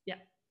 Yeah,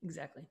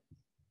 exactly.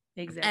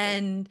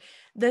 And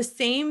the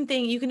same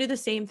thing, you can do the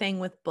same thing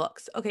with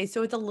books. Okay,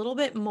 so it's a little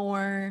bit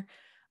more,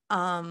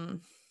 I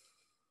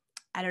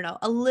don't know,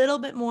 a little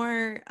bit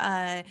more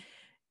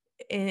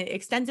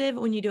extensive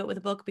when you do it with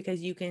a book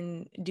because you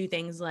can do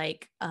things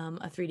like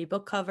a 3D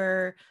book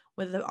cover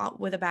with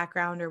a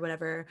background or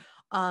whatever.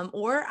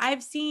 Or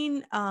I've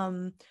seen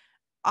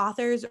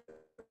authors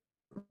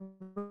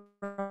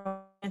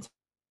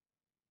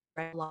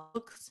write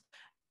books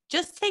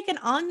just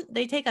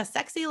they take a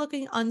sexy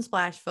looking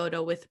unsplash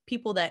photo with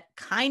people that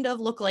kind of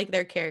look like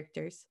their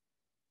characters.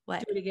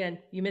 What? Do it again.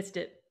 You missed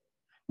it.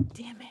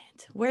 Damn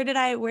it. Where did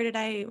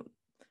I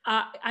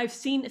I've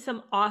seen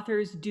some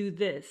authors do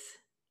this.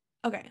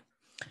 Okay.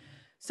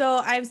 So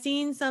I've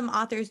seen some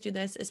authors do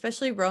this,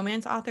 especially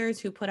romance authors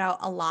who put out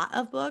a lot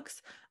of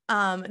books.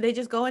 They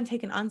just go and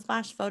take an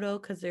unsplash photo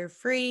because they're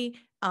free.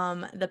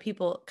 The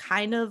people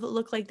kind of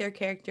look like their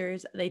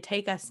characters. They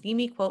take a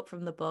steamy quote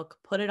from the book,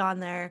 put it on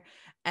there,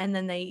 and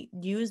then they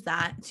use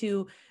that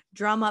to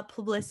drum up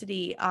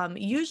publicity.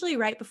 Usually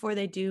right before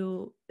they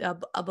do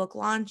a book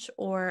launch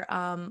or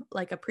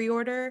like a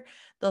pre-order,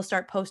 they'll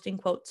start posting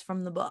quotes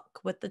from the book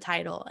with the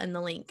title and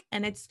the link.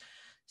 And it's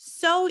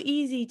so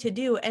easy to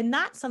do. And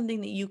that's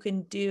something that you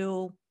can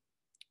do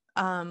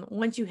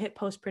once you hit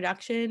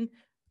post-production.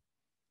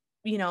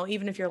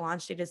 Even if your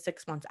launch date is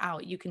 6 months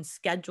out, you can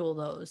schedule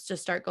those to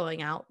start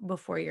going out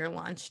before your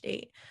launch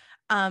date.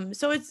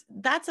 So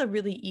that's a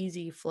really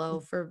easy flow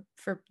for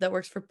that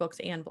works for books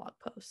and blog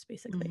posts,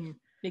 basically. Mm-hmm.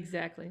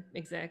 Exactly.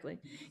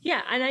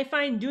 Yeah. And I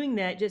find doing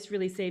that just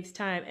really saves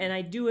time. And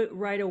I do it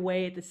right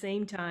away at the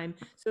same time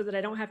so that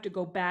I don't have to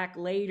go back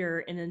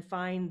later and then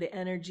find the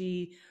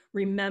energy,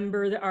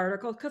 remember the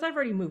article, because I've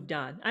already moved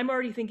on. I'm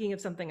already thinking of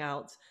something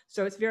else.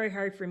 So it's very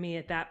hard for me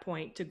at that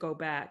point to go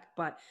back.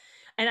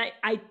 And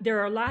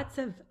there are lots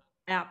of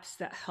apps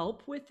that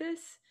help with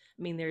this.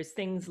 I mean, there's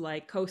things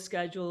like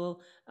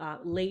co-schedule,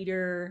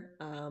 later.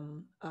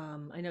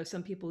 I know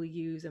some people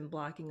use, and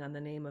blocking on the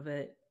name of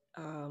it.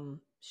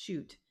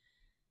 Shoot.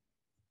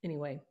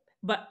 Anyway,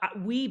 but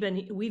we've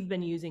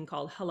been using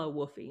called Hello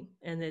Woofy,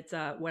 and it's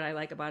what I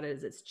like about it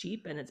is it's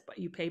cheap, and it's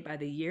you pay by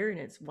the year, and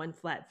it's one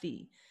flat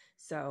fee.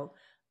 So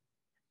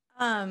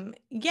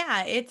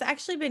Yeah, it's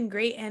actually been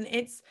great, and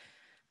it's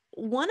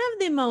one of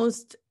the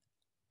most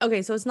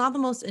okay, so it's not the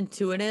most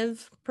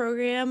intuitive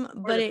program,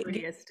 or but the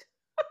prettiest.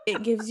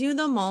 it gives you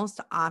the most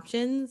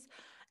options.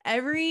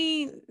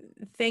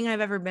 Everything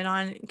I've ever been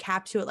on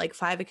caps you at like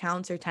 5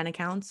 accounts or 10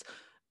 accounts.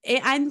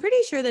 I'm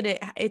pretty sure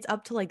that it's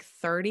up to like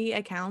 30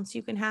 accounts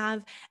you can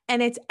have.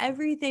 And it's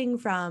everything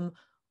from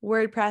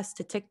WordPress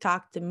to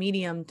TikTok to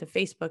Medium to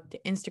Facebook to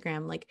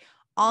Instagram, like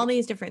all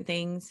these different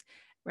things.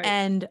 Right.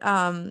 And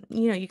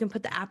you can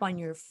put the app on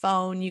your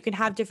phone. You can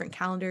have different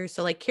calendars.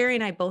 So like Kerry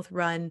and I both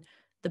run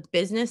the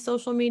business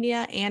social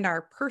media and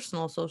our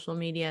personal social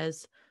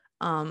medias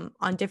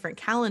on different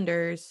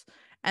calendars.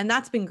 And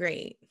that's been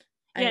great.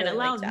 I Yeah, and it really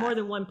like allows more that.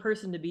 than one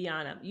person to be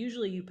on it.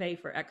 Usually you pay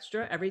for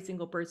extra. Every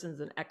single person is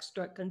an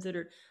extra,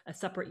 considered a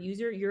separate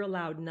user. You're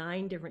allowed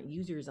 9 different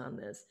users on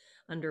this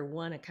under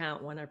one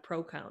account, one pro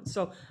account.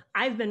 So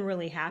I've been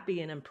really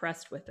happy and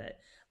impressed with it.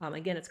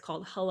 Again, it's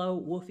called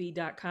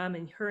hellowoofy.com,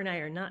 and her and I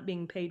are not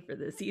being paid for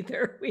this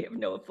either. We have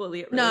no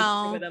affiliate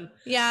relationship with No. them.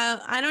 Yeah,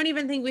 I don't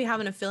even think we have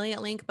an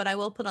affiliate link, but I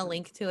will put a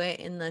link to it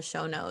in the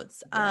show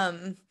notes.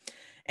 Yeah.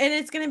 And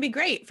it's going to be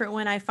great for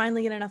when I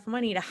finally get enough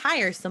money to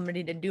hire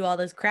somebody to do all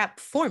this crap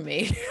for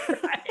me.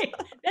 Right.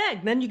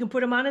 Yeah, then you can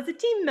put them on as a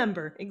team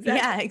member.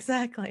 Yeah, Exactly.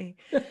 exactly.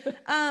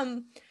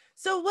 Um,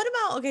 so what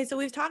about, okay, so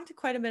we've talked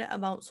quite a bit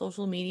about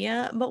social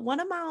media, but what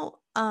about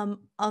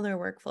other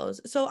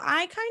workflows? So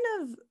I kind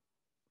of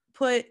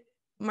put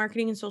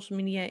marketing and social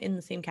media in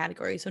the same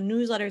category, so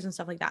newsletters and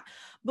stuff like that.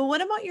 But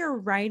what about your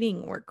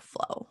writing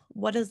workflow?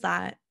 What does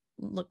that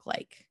look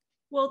like?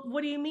 Well,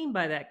 what do you mean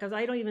by that? Because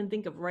I don't even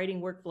think of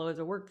writing workflow as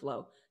a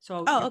workflow.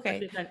 So Oh, your okay.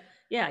 question is that,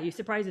 yeah, you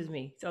surprises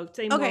me. So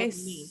say more Okay. what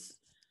you mean.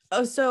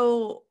 Oh,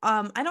 so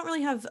I don't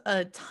really have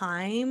a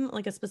time,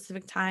 like a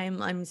specific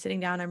time I'm sitting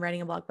down, I'm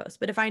writing a blog post.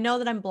 But if I know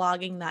that I'm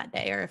blogging that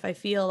day, or if I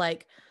feel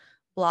like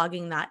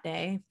blogging that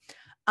day,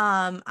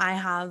 I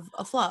have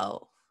a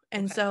flow.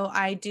 And Okay. so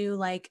I do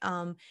like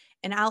an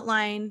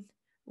outline,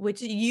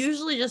 which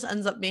usually just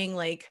ends up being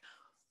like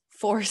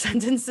 4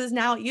 sentences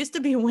now. It used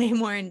to be way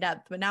more in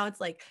depth, but now it's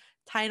like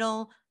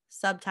title,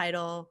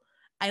 subtitle.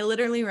 I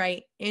literally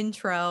write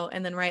intro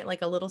and then write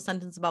like a little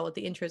sentence about what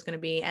the intro is going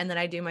to be. And then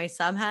I do my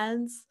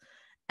subheads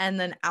and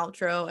then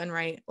outro and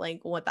write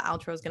like what the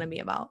outro is going to be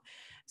about.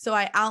 So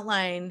I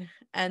outline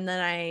and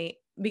then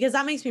because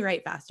that makes me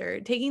write faster.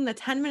 Taking the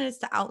 10 minutes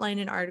to outline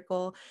an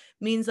article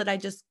means that I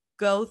just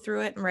go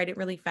through it and write it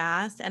really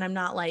fast. And I'm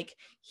not like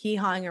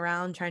hee-hawing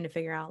around trying to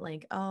figure out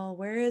like, oh,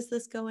 where is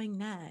this going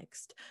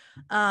next?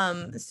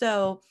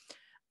 So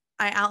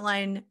I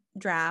outline,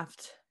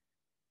 draft,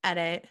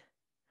 edit,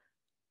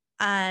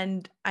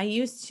 and I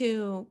used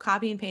to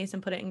copy and paste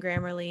and put it in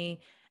Grammarly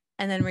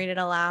and then read it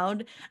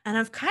aloud. And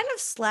I've kind of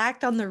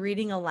slacked on the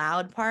reading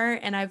aloud part.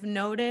 And I've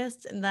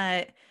noticed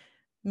that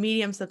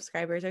Medium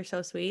subscribers are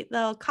so sweet.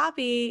 They'll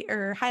copy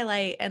or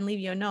highlight and leave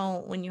you a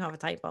note when you have a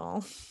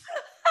typo.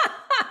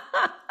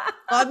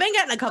 Well, I've been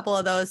getting a couple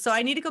of those. So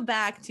I need to go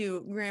back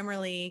to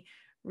Grammarly,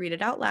 read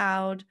it out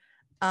loud,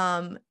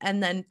 and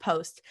then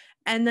post.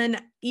 And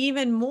then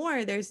even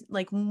more, there's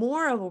like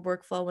more of a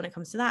workflow when it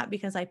comes to that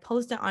because I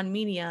post it on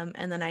Medium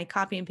and then I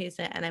copy and paste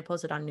it and I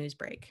post it on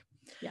Newsbreak.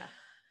 Yeah.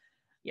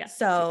 Yes.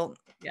 So,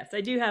 Yes. I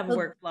do have a so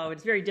workflow.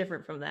 It's very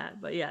different from that,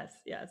 but yes.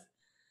 Yes.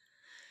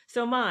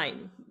 So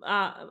mine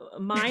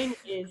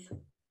is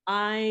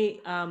I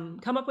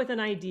come up with an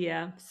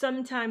idea.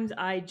 Sometimes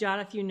I jot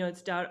a few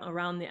notes down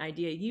around the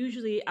idea.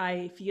 Usually,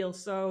 I feel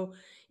so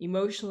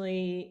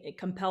emotionally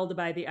compelled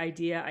by the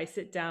idea. I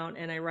sit down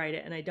and I write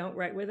it, and I don't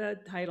write with a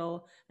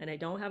title, and I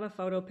don't have a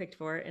photo picked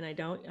for it, and I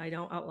don't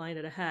outline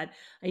it ahead.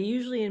 I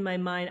usually in my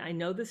mind I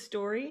know the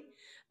story.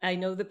 I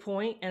know the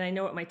point and I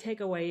know what my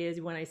takeaway is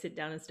when I sit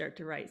down and start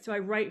to write. So I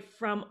write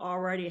from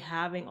already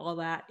having all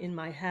that in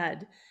my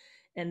head,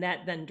 and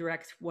that then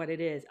directs what it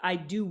is. I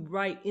do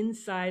write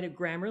inside of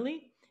Grammarly,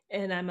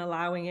 and I'm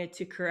allowing it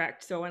to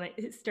correct. So when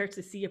it starts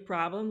to see a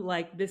problem,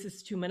 like this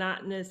is too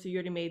monotonous, so you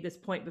already made this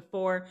point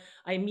before,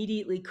 I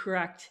immediately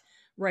correct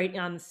right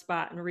on the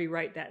spot and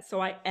rewrite that.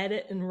 So I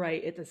edit and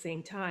write at the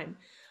same time.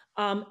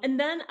 And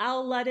then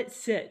I'll let it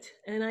sit.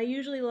 And I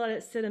usually let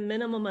it sit a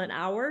minimum an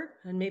hour,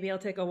 and maybe I'll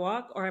take a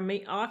walk, or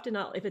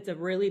if it's a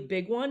really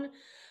big one,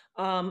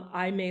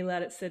 I may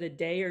let it sit a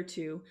day or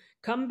two,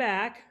 come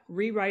back,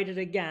 rewrite it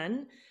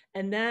again.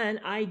 And then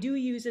I do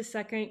use a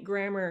second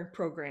grammar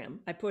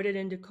program. I put it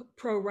into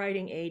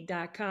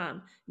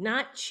prowritingaid.com.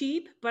 Not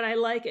cheap, but I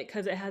like it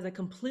because it has a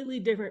completely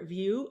different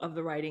view of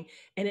the writing,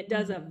 and it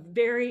does a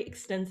very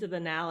extensive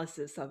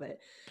analysis of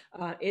it.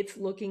 It's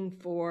looking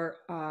for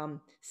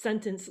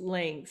sentence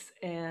lengths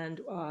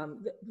and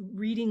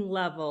reading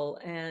level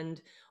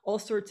and all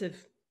sorts of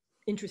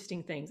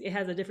interesting things. It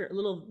has a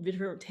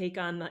different take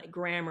on the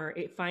grammar.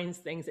 It finds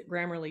things that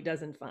Grammarly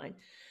doesn't find.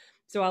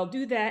 So I'll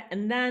do that,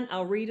 and then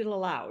I'll read it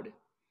aloud.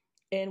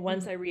 And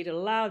once Mhm. I read it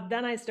aloud,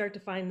 then I start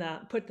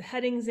to put the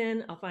headings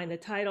in, I'll find the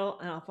title,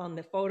 and I'll find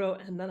the photo,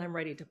 and then I'm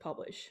ready to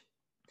publish.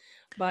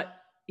 But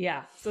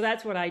yeah, so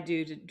that's what I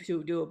do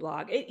to do a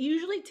blog. It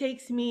usually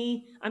takes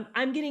me,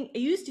 it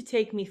used to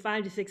take me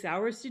 5 to 6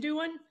 hours to do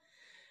one.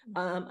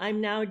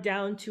 I'm now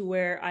down to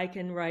where I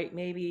can write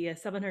maybe a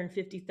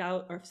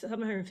 750,000 or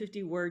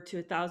 750 word to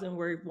 1,000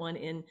 word one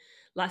in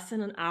less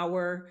than an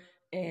hour,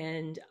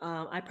 and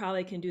I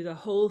probably can do the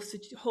whole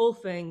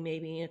thing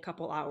maybe in a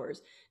couple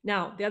hours.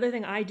 Now, the other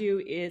thing I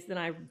do is then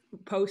I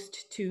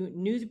post to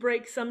news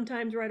breaks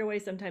sometimes right away,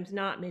 sometimes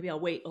not. Maybe I'll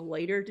wait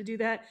later to do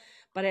that,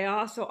 but I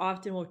also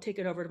often will take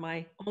it over to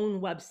my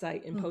own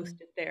website and post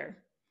Mhm. it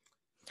there.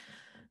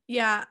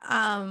 Yeah,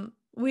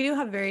 we do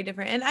have very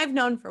different, and I've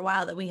known for a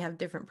while that we have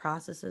different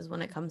processes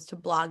when it comes to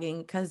blogging,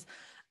 because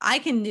I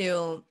can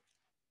do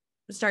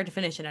start to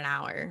finish in an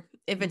hour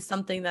if it's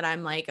something that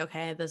I'm like,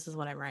 okay, this is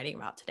what I'm writing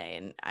about today,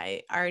 and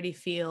I already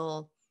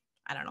feel,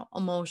 I don't know,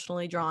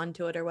 emotionally drawn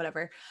to it or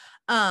whatever.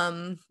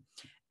 Um,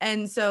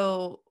 and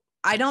so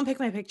I don't pick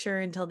my picture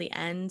until the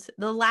end.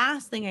 The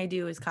last thing I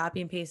do is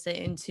copy and paste it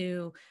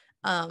into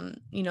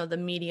the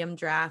medium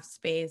draft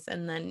space,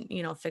 and then,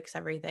 fix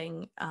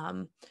everything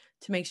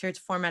to make sure it's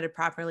formatted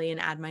properly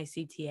and add my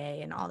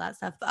CTA and all that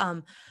stuff.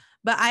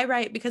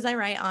 But because I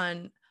write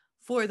on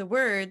For the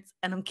Words,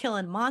 and I'm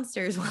killing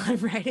monsters while I'm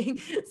writing.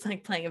 It's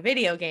like playing a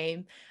video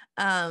game.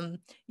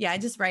 Yeah, I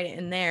just write it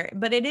in there.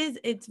 But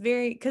it's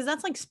very, because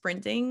that's like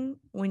sprinting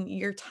when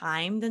you're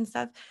timed and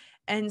stuff.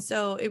 And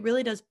so it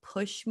really does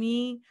push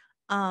me.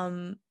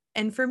 And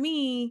for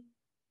me,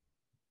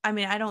 I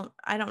mean, I don't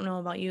know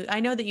about you. I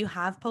know that you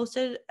have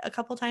posted a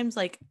couple times,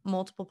 like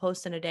multiple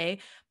posts in a day,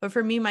 but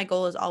for me, my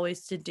goal is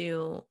always to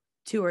do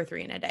 2 or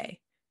 3 in a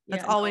day.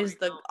 That's Yeah,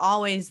 no,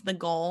 always the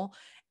goal.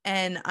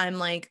 And I'm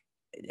like,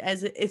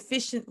 as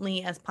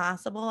efficiently as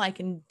possible, I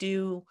can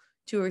do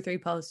 2 or 3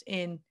 posts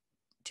in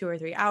 2 or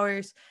 3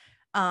 hours.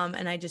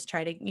 And I just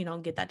try to,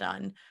 get that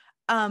done.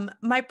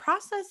 My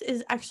process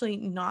is actually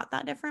not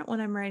that different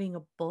when I'm writing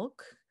a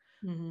book.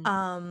 mm-hmm.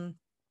 Um,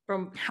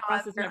 From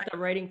process However, of the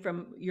writing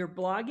from your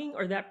blogging,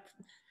 or that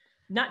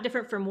not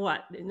different from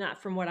what?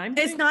 Not from what I'm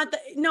it's doing? not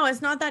no,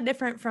 it's not that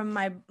different from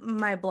my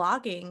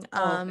blogging.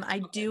 Oh, okay. I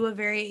do a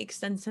very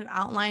extensive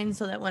outline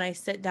so that when I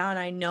sit down,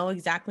 I know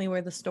exactly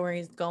where the story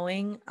is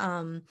going.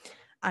 I'm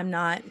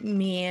not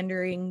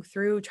meandering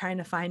through trying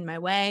to find my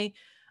way.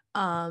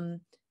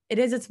 Um,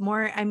 it's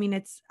more, I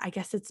mean, I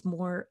guess it's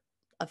more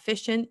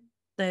efficient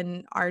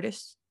than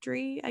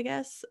artistry, I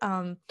guess.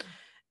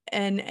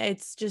 And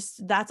it's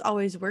just, that's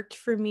always worked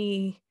for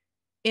me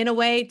in a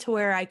way to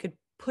where I could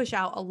push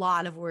out a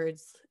lot of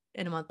words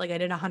in a month. Like I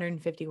did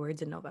 150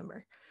 words in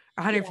November,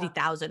 or Yeah.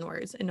 150,000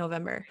 words in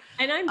November.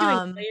 And I'm doing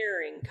Um,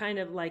 layering, kind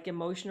of like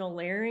emotional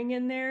layering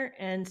in there.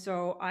 And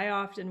so I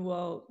often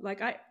will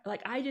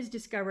I just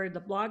discovered the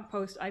blog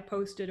post I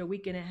posted a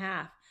week and a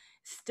half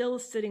still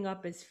sitting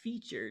up as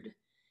featured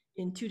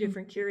in two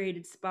different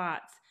curated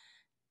spots.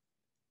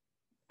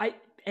 I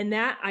and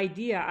that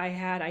idea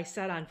I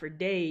sat on for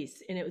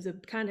days, and it was a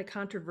kind of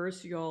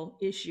controversial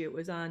issue. It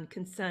was on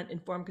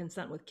informed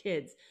consent with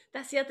kids.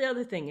 That's the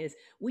other thing is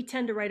we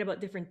tend to write about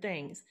different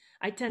things.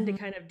 I tend to mhm.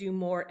 kind of do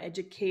more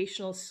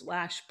educational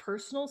 /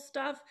 personal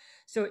stuff,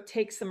 so it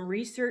takes some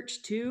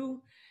research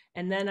too.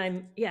 And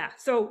then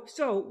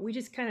so we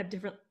just kind of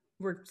different.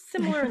 We're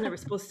similar and there were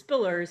supposed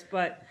spillers,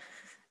 but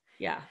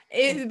yeah.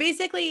 It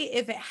basically,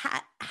 if it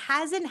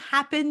hasn't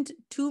happened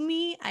to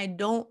me, I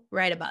don't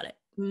write about it.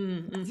 That's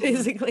Mm-hmm.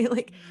 basically,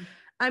 like,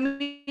 I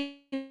mean,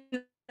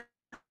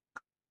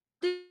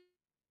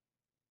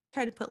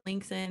 try to put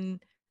links in.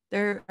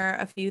 There are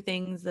a few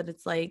things that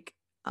it's like,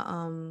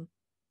 I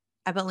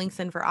put links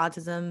in for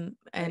autism,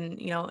 Right. and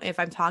if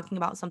I'm talking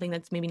about something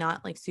that's maybe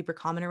not like super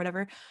common or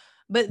whatever,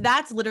 but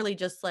that's literally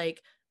just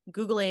like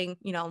Googling,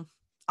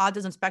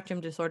 autism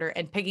spectrum disorder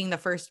and picking the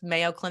first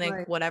Mayo Clinic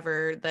Right.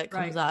 whatever that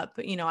comes Right. up.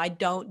 I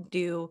don't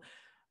do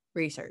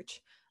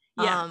research.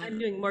 Yeah, I'm Um,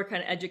 doing more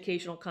kind of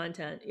educational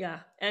content.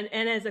 Yeah, and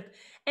as a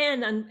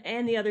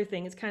and the other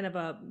thing is kind of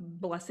a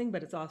blessing,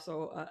 but it's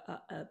also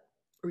a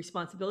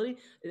responsibility.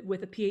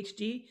 With a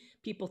PhD,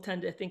 people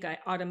tend to think I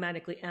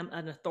automatically am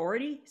an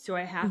authority, so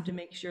I have to mhm.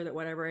 make sure that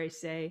whatever I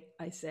say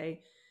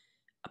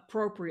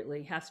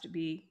appropriately has to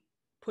be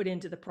put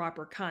into the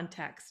proper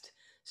context.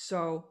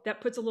 So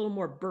that puts a little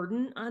more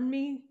burden on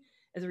me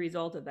as a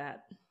result of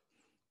that.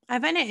 I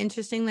find it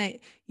interesting that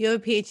you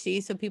have a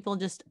PhD, so people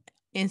just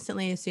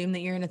instantly assume that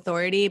you're an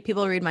authority.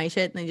 People read my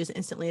shit and they just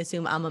instantly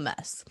assume I'm a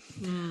mess.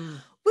 Hmm.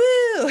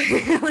 Woo!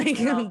 Like,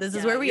 Well, this is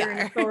yeah, where we you're an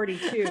are. authority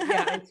too.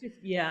 Yeah, it's just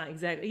yeah,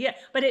 exactly. Yeah,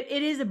 but it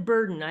is a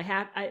burden.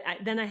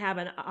 Then I have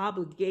an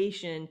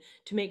obligation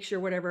to make sure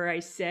whatever I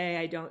say,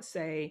 I don't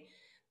say.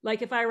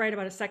 Like if I write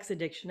about a sex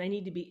addiction, I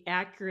need to be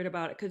accurate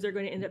about it because they're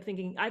going to end up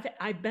thinking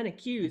I've been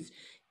accused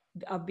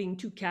of being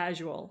too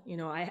casual.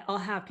 I'll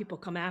have people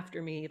come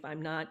after me if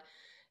I'm not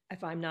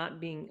if I'm not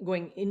being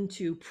going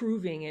into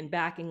proving and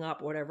backing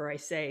up whatever I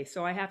say.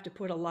 So I have to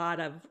put a lot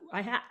of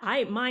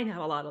mine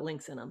have a lot of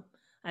links in them.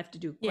 I have to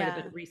do quite a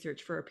bit Yeah. of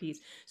research for a piece.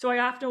 So I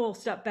often will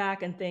step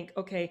back and think,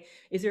 okay,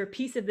 is there a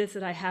piece of this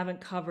that I haven't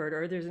covered,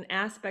 or there's an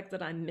aspect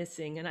that I'm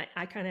missing? And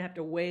I kind of have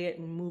to weigh it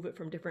and move it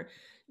from different,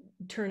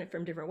 turn it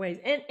from different ways.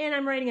 And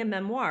I'm writing a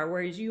memoir,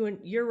 whereas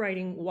you're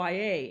writing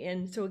YA.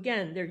 And so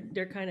again,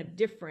 they're kind of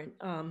different,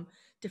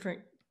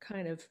 different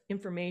kind of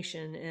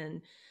information,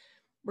 and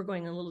we're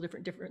going in a little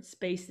different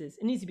spaces.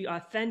 It needs to be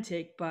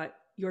authentic, but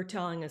you're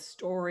telling a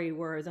story,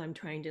 whereas I'm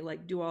trying to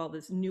like do all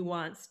this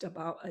nuanced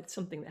about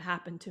something that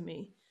happened to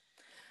me.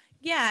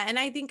 Yeah, and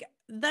I think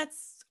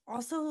that's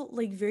also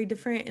like very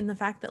different in the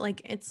fact that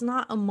like it's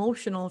not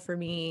emotional for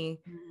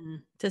me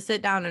Mm, to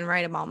sit down and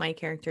write about my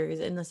characters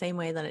in the same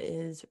way that it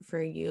is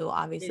for you, it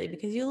obviously, is.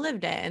 because you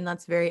lived it and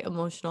that's very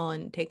emotional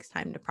and takes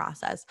time to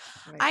process.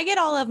 Right. I get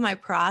all of my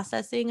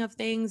processing of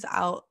things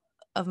out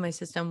of my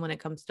system when it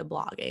comes to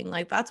blogging.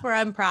 Like that's where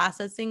I'm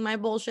processing my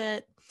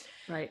bullshit.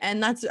 Right.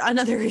 And that's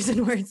another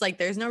reason where it's like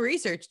there's no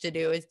research to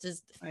do. It's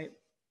just Right.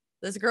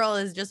 this girl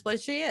is just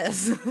what she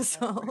is. Right.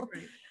 So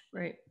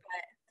Right.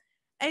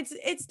 Right.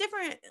 it's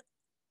different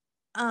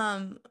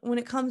when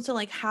it comes to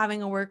like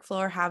having a workflow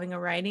or having a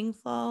writing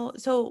flow.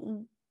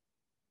 So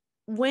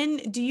when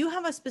do you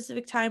have a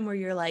specific time where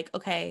you're like,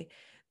 okay,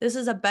 this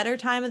is a better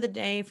time of the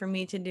day for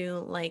me to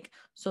do like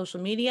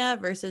social media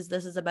versus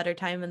this is a better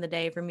time in the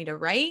day for me to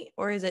write?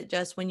 Or is it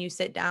just when you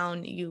sit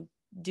down, you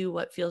do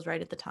what feels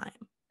right at the time?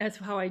 That's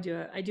how I do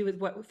it. I do with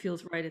what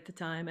feels right at the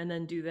time, and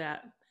then do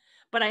that.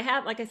 But I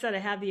have, like I said, I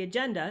have the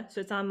agenda, so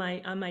it's on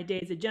my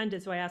day's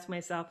agenda. So I ask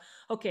myself,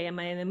 okay, am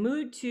I in the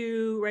mood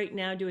to right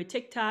now do a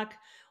TikTok,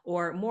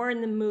 or more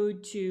in the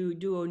mood to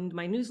do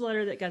my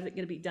newsletter that got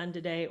to be done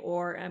today,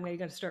 or am I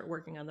going to start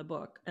working on the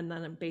book? And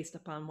then I'm based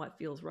upon what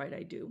feels right,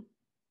 I do.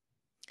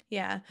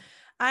 Yeah.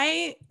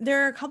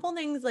 There are a couple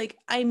things like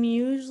I'm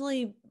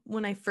usually,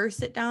 when I first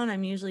sit down,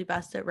 I'm usually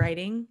best at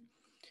writing,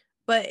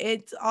 but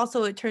it's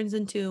also, it turns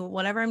into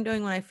whatever I'm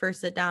doing when I first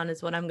sit down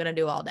is what I'm going to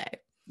do all day.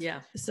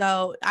 Yeah.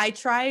 So I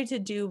try to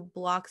do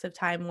blocks of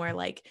time where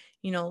like,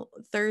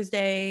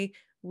 Thursday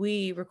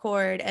we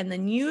record, and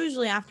then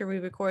usually after we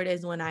record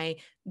is when I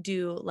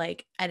do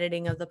like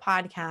editing of the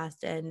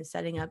podcast and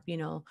setting up, the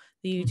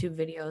YouTube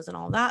videos and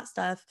all that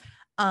stuff.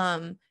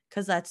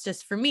 Because that's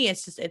just, for me,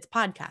 it's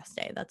podcast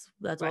day. That's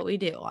Right. what we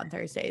do on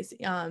Thursdays.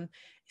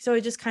 So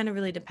it just kind of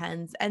really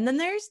depends. And then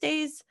there's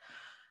days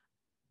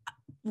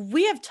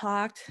we have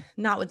talked,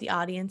 not with the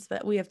audience,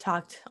 but we have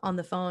talked on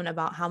the phone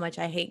about how much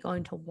I hate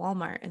going to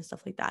Walmart and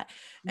stuff like that.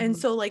 And Mhm.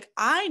 so like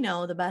I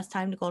know the best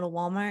time to go to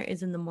Walmart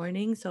is in the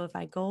morning. So if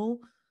I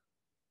go,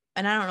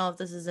 and I don't know if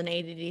this is an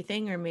ADD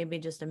thing or maybe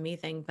just a me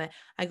thing, but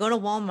I go to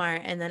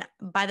Walmart, and then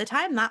by the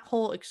time that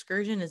whole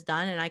excursion is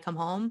done and I come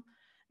home,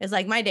 it's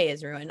like my day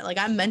is ruined. Like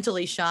I'm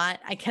mentally shot.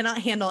 I cannot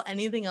handle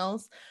anything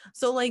else.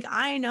 So like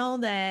I know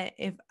that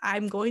if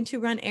I'm going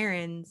to run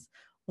errands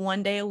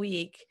one day a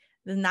week,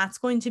 then that's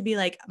going to be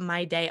like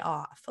my day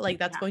off. Like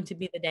that's Yeah. going to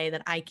be the day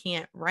that I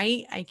can't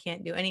write. I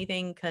can't do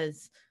anything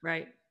because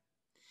Right.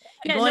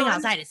 Yeah. No, going I'm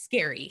outside is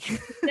scary.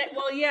 that.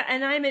 Well, yeah,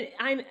 and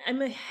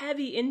I'm a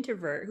heavy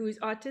introvert who's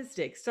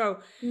autistic,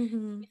 so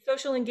Hmm.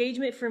 social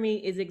engagement for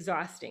me is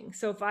exhausting.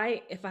 So if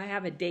I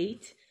have a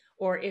date,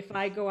 or if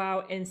I go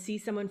out and see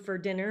someone for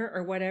dinner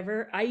or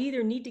whatever, I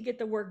either need to get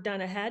the work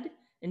done ahead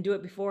and do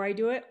it before I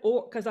do it,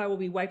 or because I will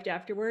be wiped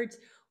afterwards,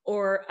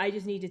 or I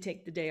just need to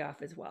take the day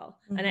off as well.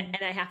 And I, Hmm.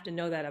 and I have to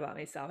know that about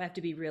myself. I have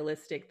to be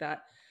realistic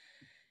that,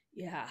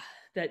 yeah,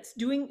 that's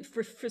doing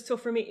so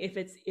for me, if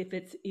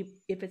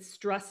it's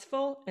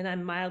stressful and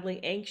I'm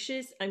mildly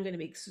anxious, I'm going to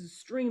be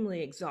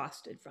extremely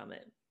exhausted from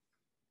it.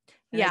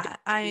 And I don't Yeah,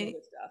 want the I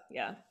other stuff.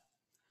 Yeah.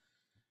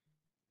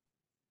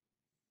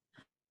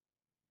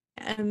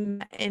 am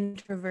an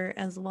introvert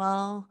as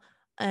well.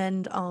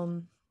 And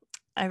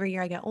every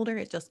year I get older,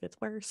 it just gets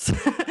worse.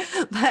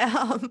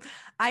 But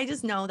I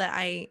just know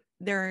that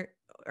there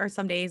are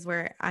some days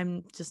where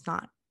I'm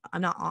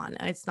not on.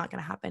 It's not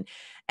going to happen.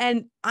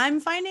 And I'm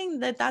finding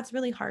that that's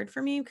really hard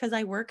for me because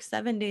I work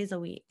 7 days a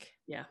week.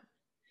 Yeah.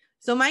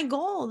 So my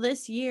goal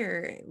this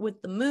year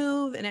with the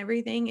move and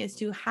everything is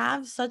to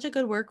have such a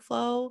good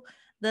workflow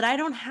that I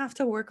don't have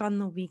to work on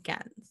the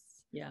weekends.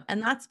 Yeah.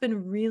 And that's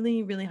been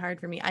really, really hard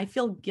for me. I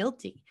feel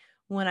guilty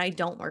when I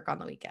don't work on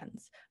the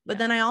weekends, but Yeah.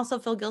 then I also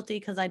feel guilty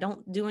because I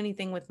don't do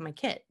anything with my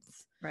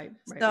kids. Right.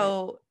 Right. Right.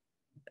 So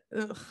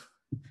ugh,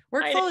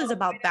 I know. workflow is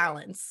about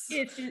balance.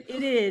 It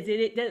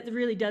is. That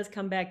really does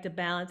come back to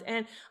balance.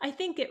 And I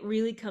think it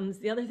really comes,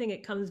 the other thing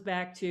it comes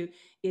back to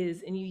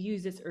is, and you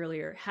used this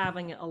earlier,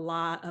 having a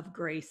lot of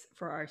grace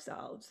for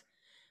ourselves.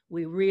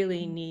 We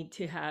really need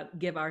to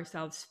give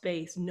ourselves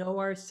space, know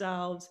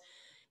ourselves,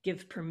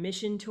 give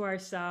permission to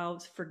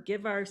ourselves,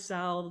 forgive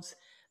ourselves.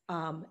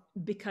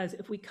 Because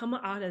if we come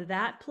out of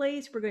that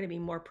place, we're going to be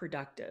more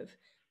productive,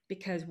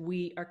 because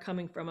we are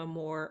coming from a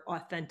more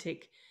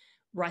authentic,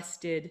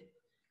 rested,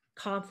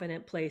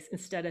 confident place,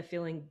 instead of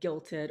feeling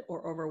guilted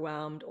or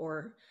overwhelmed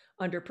or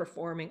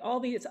underperforming. All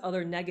these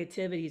other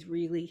negativities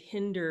really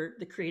hinder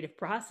the creative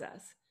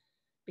process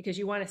because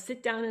you want to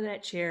sit down in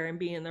that chair and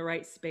be in the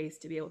right space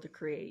to be able to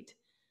create.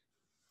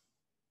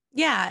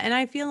 Yeah, and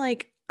I feel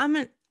like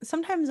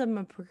sometimes I'm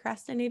a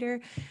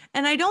procrastinator,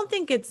 and I don't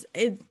think it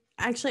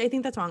actually, I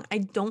think that's wrong. I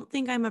don't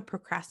think I'm a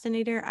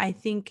procrastinator. I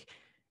think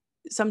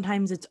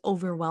sometimes it's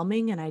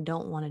overwhelming and I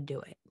don't want to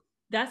do it.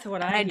 That's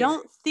what And I I hear.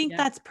 don't think Yeah.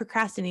 that's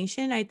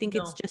procrastination. I think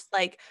it's No, just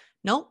like,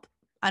 nope,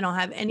 I don't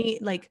have any,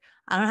 like,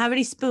 I don't have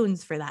any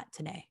spoons for that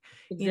today,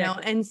 you know?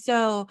 exactly. And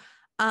so,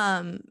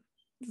 um,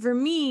 for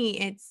me,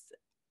 it's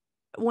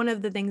one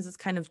of the things that's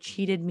kind of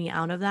cheated me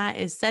out of that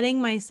is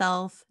setting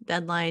myself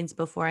deadlines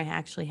before I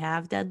actually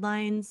have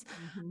deadlines.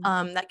 Mhm.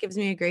 That gives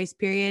me a grace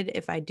period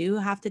if I do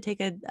have to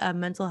take a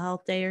mental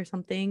health day or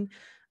something.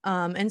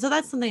 And so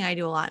that's something I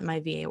do a lot in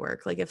my VA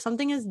work. Like if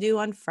something is due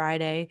on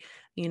Friday,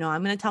 I'm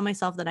going to tell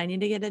myself that I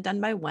need to get it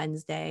done by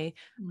Wednesday.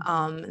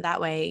 Mhm.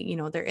 That way,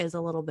 there is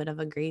a little bit of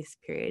a grace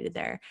period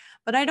there.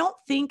 But I don't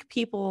think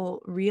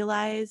people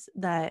realize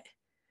that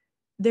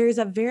there's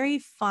a very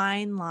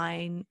fine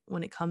line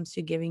when it comes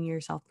to giving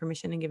yourself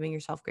permission and giving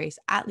yourself grace,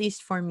 at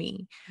least for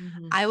me.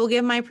 Mhm. I will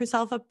give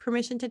myself a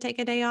permission to take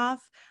a day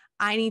off.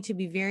 I need to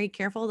be very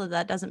careful that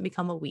that doesn't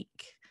become a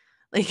week.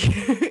 Like,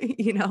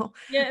 you know.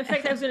 Yeah, in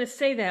fact, I was going to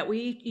say that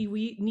we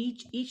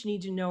need each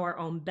need to know our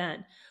own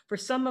bent. For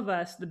some of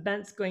us, the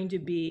bent's going to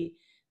be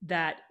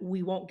that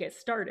we won't get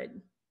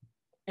started,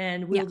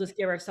 and Yeah. we'll just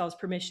give ourselves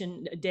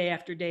permission day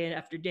after day and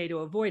after day to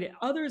avoid it.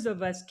 Others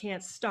of us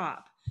can't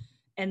stop,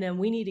 and then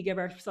we need to give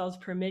ourselves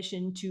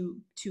permission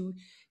to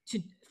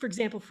for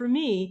example, for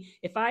me,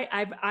 if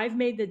I've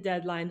made the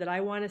deadline that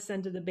I want to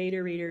send to the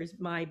beta readers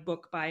my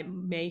book by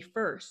May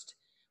 1st.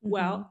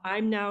 Mhm. Well,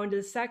 I'm now into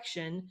the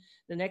section.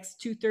 The next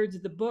 2/3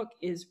 of the book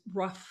is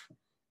rough.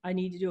 I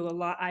need to do a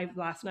lot.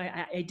 Last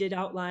night I did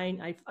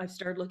outline. I've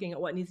started looking at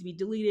what needs to be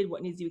deleted,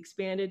 what needs to be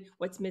expanded,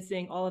 what's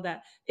missing, all of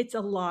that. It's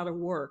a lot of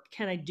work.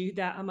 Can I do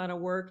that amount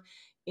of work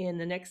in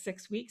the next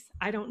 6 weeks?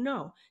 I don't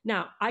know.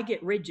 Now I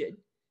get rigid,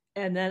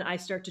 and then I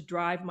start to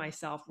drive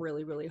myself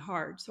really, really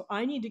hard. So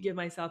I need to give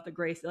myself the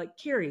grace, like,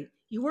 Carrie,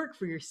 you work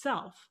for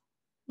yourself.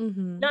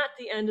 Mhm. Not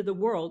the end of the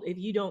world if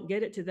you don't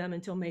get it to them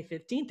until May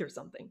 15th or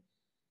something.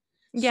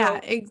 Yeah,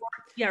 So,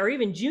 yeah, or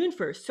even June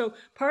 1st. So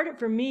part of it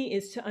for me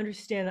is to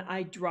understand that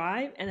I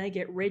drive and I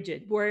get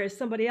rigid, whereas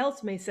somebody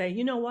else may say,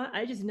 you know what,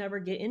 I just never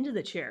get into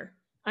the chair.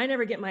 I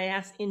never get my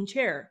ass in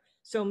chair.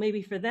 So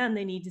maybe for them,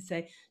 they need to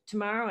say,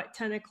 tomorrow at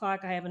 10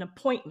 o'clock, I have an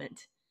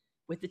appointment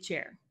with the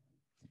chair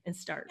and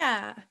start.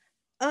 yeah.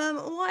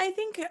 Well, I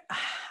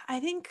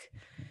think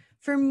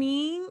for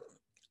me,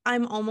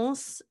 I'm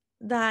almost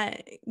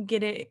that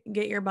get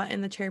your butt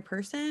in the chair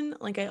person.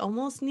 Like I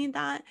almost need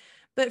that.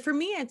 But for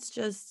me, it's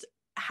just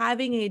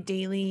having a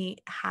daily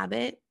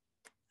habit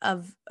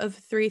of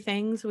three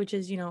things, which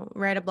is,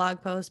 write a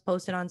blog post,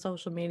 post it on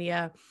social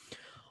media,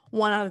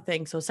 one other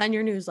thing. So send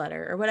your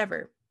newsletter or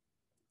whatever.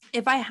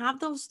 If I have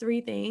those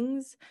three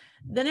things,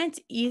 then it's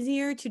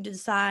easier to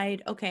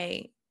decide,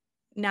 okay,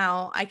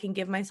 now I can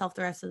give myself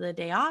the rest of the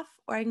day off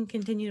or I can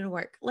continue to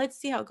work. Let's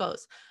see how it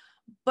goes.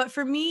 But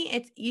for me,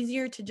 it's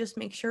easier to just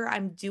make sure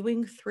I'm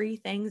doing three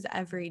things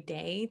every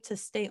day to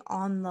stay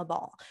on the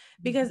ball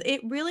because Mhm.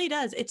 it really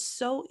does. It's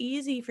so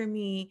easy for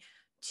me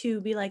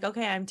to be like,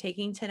 okay, I'm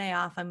taking today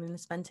off. I'm going to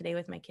spend today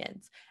with my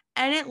kids.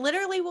 And it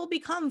literally will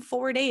become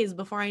 4 days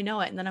before I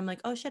know it. And then I'm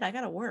like, oh shit, I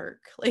gotta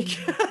work. Like,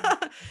 Mhm.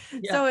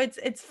 Yeah. so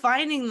it's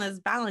finding this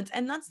balance.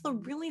 And that's the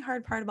Mhm. really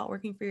hard part about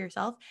working for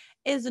yourself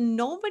is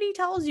nobody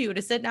tells you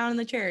to sit down in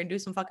the chair and do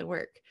some fucking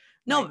work.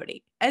 Right.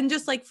 Nobody. And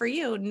just like for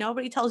you,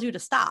 nobody tells you to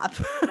stop.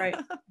 Right.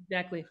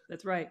 Exactly.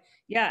 That's right.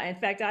 Yeah. In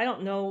fact, I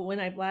don't know when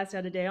I've last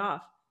had a day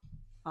off.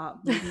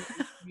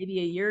 Maybe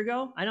a year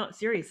ago. I don't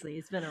seriously.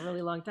 It's been a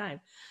really long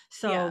time.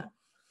 Yeah. So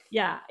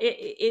yeah,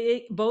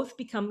 it both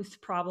becomes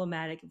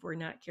problematic if we're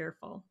not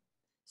careful.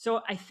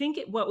 So I think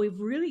what we've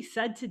really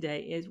said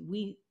today is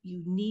you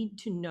need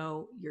to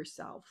know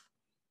yourself.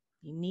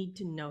 You need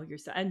to know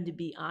yourself and to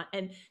be on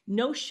and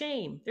no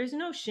shame. There's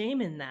no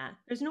shame in that.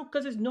 There's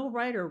no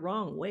right or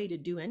wrong way to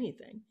do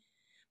anything.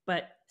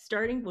 But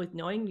starting with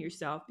knowing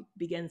yourself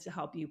begins to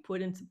help you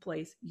put into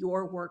place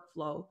your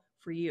workflow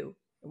for you.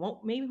 It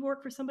won't maybe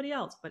work for somebody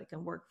else, but it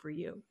can work for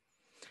you.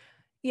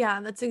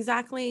 Yeah, that's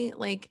exactly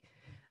like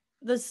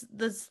this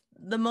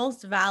the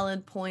most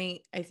valid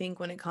point I think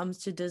when it comes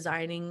to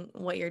designing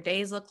what your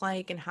days look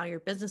like and how your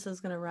business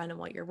is going to run and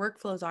what your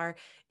workflows are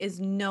is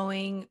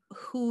knowing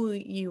who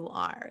you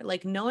are.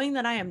 Like knowing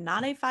that I am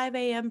not a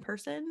 5 a.m.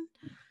 person.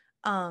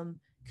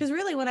 Because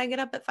really when I get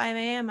up at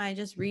 5 a.m., I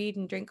just read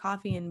and drink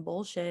coffee and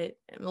bullshit.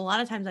 And a lot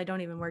of times I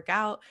don't even work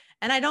out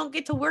and I don't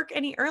get to work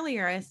any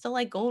earlier. I still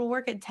like go to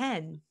work at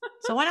 10.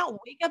 So why not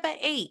wake up at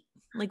 8?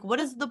 Like, what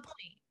is the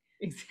point?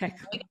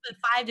 Wake Exactly. up at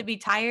 5 to be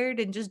tired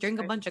and just drink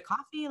a Right. bunch of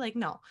coffee? Like,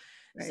 no.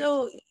 Right.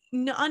 So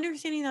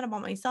understanding that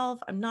about myself,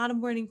 I'm not a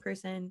morning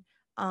person,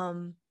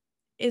 um,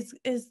 is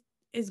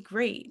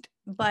great.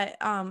 But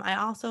I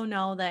also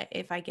know that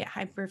if I get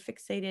hyper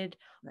fixated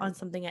on Right.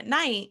 something at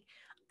night,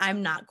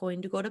 I'm not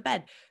going to go to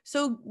bed.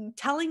 So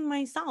telling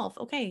myself,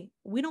 okay,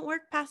 we don't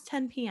work past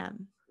 10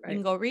 p.m. You can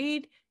Right. go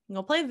read, you can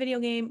go play a video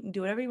game,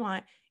 do whatever you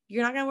want.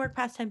 You're not going to work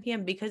past 10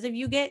 p.m. because if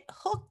you get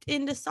hooked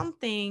into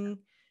something,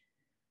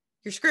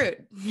 you're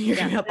screwed. You're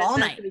Yeah. gonna be up That's all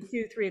going night. to be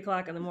 2, 3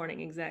 o'clock in the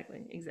morning.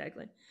 Exactly.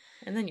 Exactly.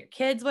 And then your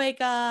kids wake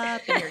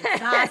up and you're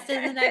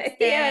exhausted the next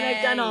Yeah, and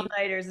I've done day.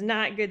 all-nighters.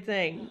 Not good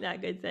thing.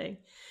 Not good thing.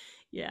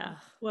 Yeah. Ugh.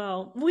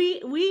 Well,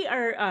 we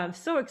are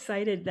so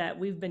excited that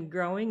we've been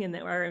growing and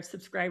that our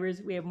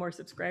subscribers, we have more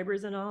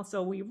subscribers and all.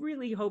 So we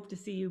really hope to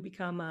see you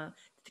become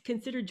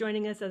consider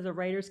joining us as a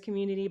writers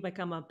community,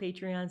 become a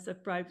Patreon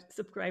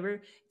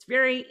subscriber. It's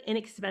very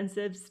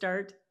inexpensive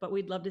start, but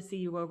we'd love to see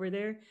you over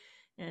there.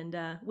 And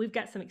we've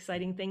got some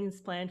exciting things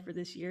planned for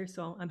this year.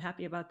 So I'm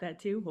happy about that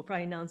too. We'll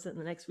probably announce it in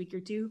the next week or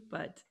two,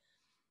 but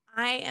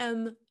I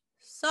am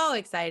so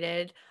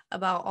excited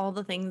about all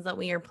the things that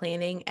we are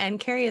planning. And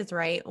Kerry is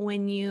right.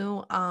 When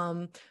you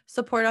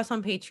support us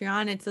on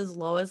Patreon, it's as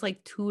low as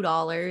like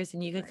 $2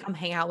 and you can come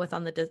hang out with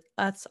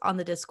us on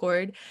the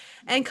Discord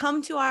and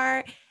come to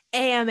our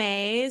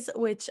AMAs,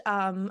 which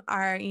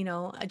are,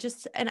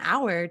 just an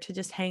hour to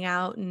just hang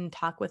out and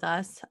talk with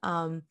us.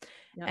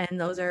 yep. And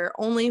those are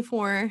only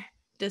for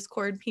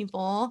Discord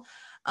people.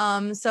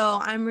 So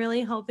I'm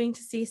really hoping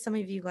to see some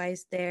of you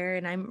guys there,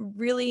 and I'm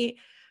really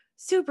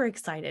super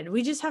excited.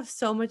 We just have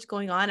so much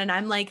going on, and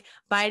I'm like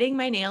biting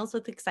my nails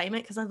with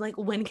excitement because I'm like,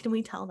 when can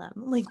we tell them?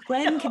 Like,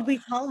 when can we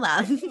tell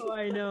them?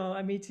 I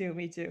know. Me too.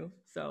 Me too.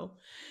 So,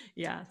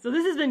 yeah. So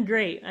this has been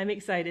great. I'm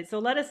excited. So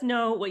let us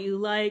know what you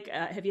like.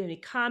 Have you any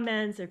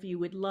comments, or if you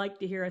would like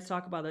to hear us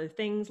talk about other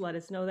things, let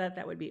us know that.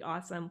 That would be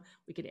awesome.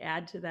 We could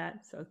add to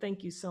that. So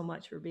thank you so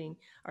much for being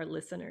our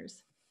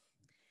listeners.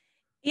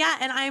 Yeah,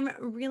 and I'm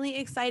really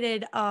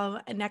excited.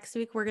 Next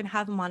week we're gonna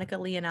have Monica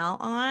Leonel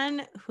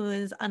on, who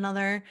is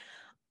another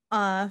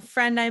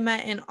friend I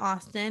met in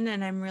Austin,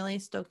 and I'm really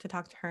stoked to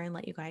talk to her and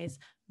let you guys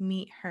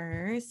meet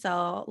her.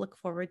 So look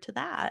forward to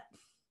that.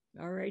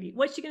 All righty.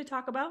 What's she going to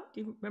talk about?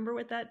 Do you remember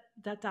what that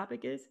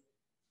topic is?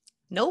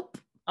 Nope.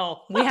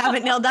 Oh, We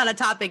haven't nailed down a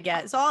topic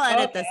yet, so I'll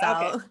edit okay. this Okay.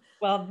 out.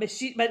 Well,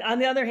 but on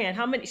the other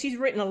hand, she's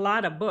written a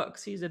lot of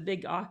books. She's a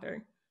big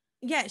author.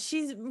 Yeah,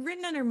 she's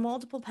written under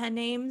multiple pen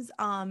names.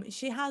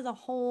 She has a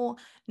whole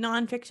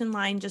nonfiction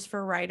line just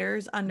for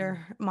writers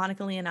under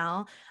Monica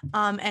Leonel.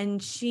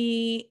 And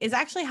she is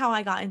actually how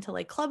I got into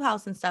like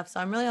Clubhouse and stuff.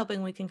 So I'm really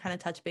hoping we can kind of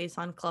touch base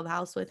on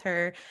Clubhouse with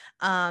her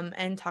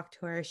and talk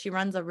to her. She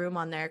runs a room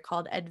on there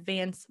called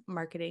Advanced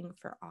Marketing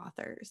for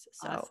Authors.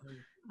 So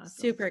Awesome.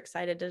 super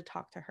excited to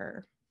talk to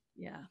her.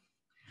 Yeah.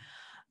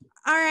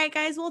 All right,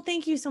 guys. Well,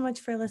 thank you so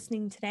much for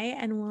listening today,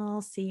 and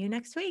we'll see you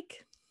next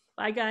week.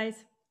 Bye, guys.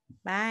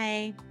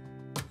 Bye.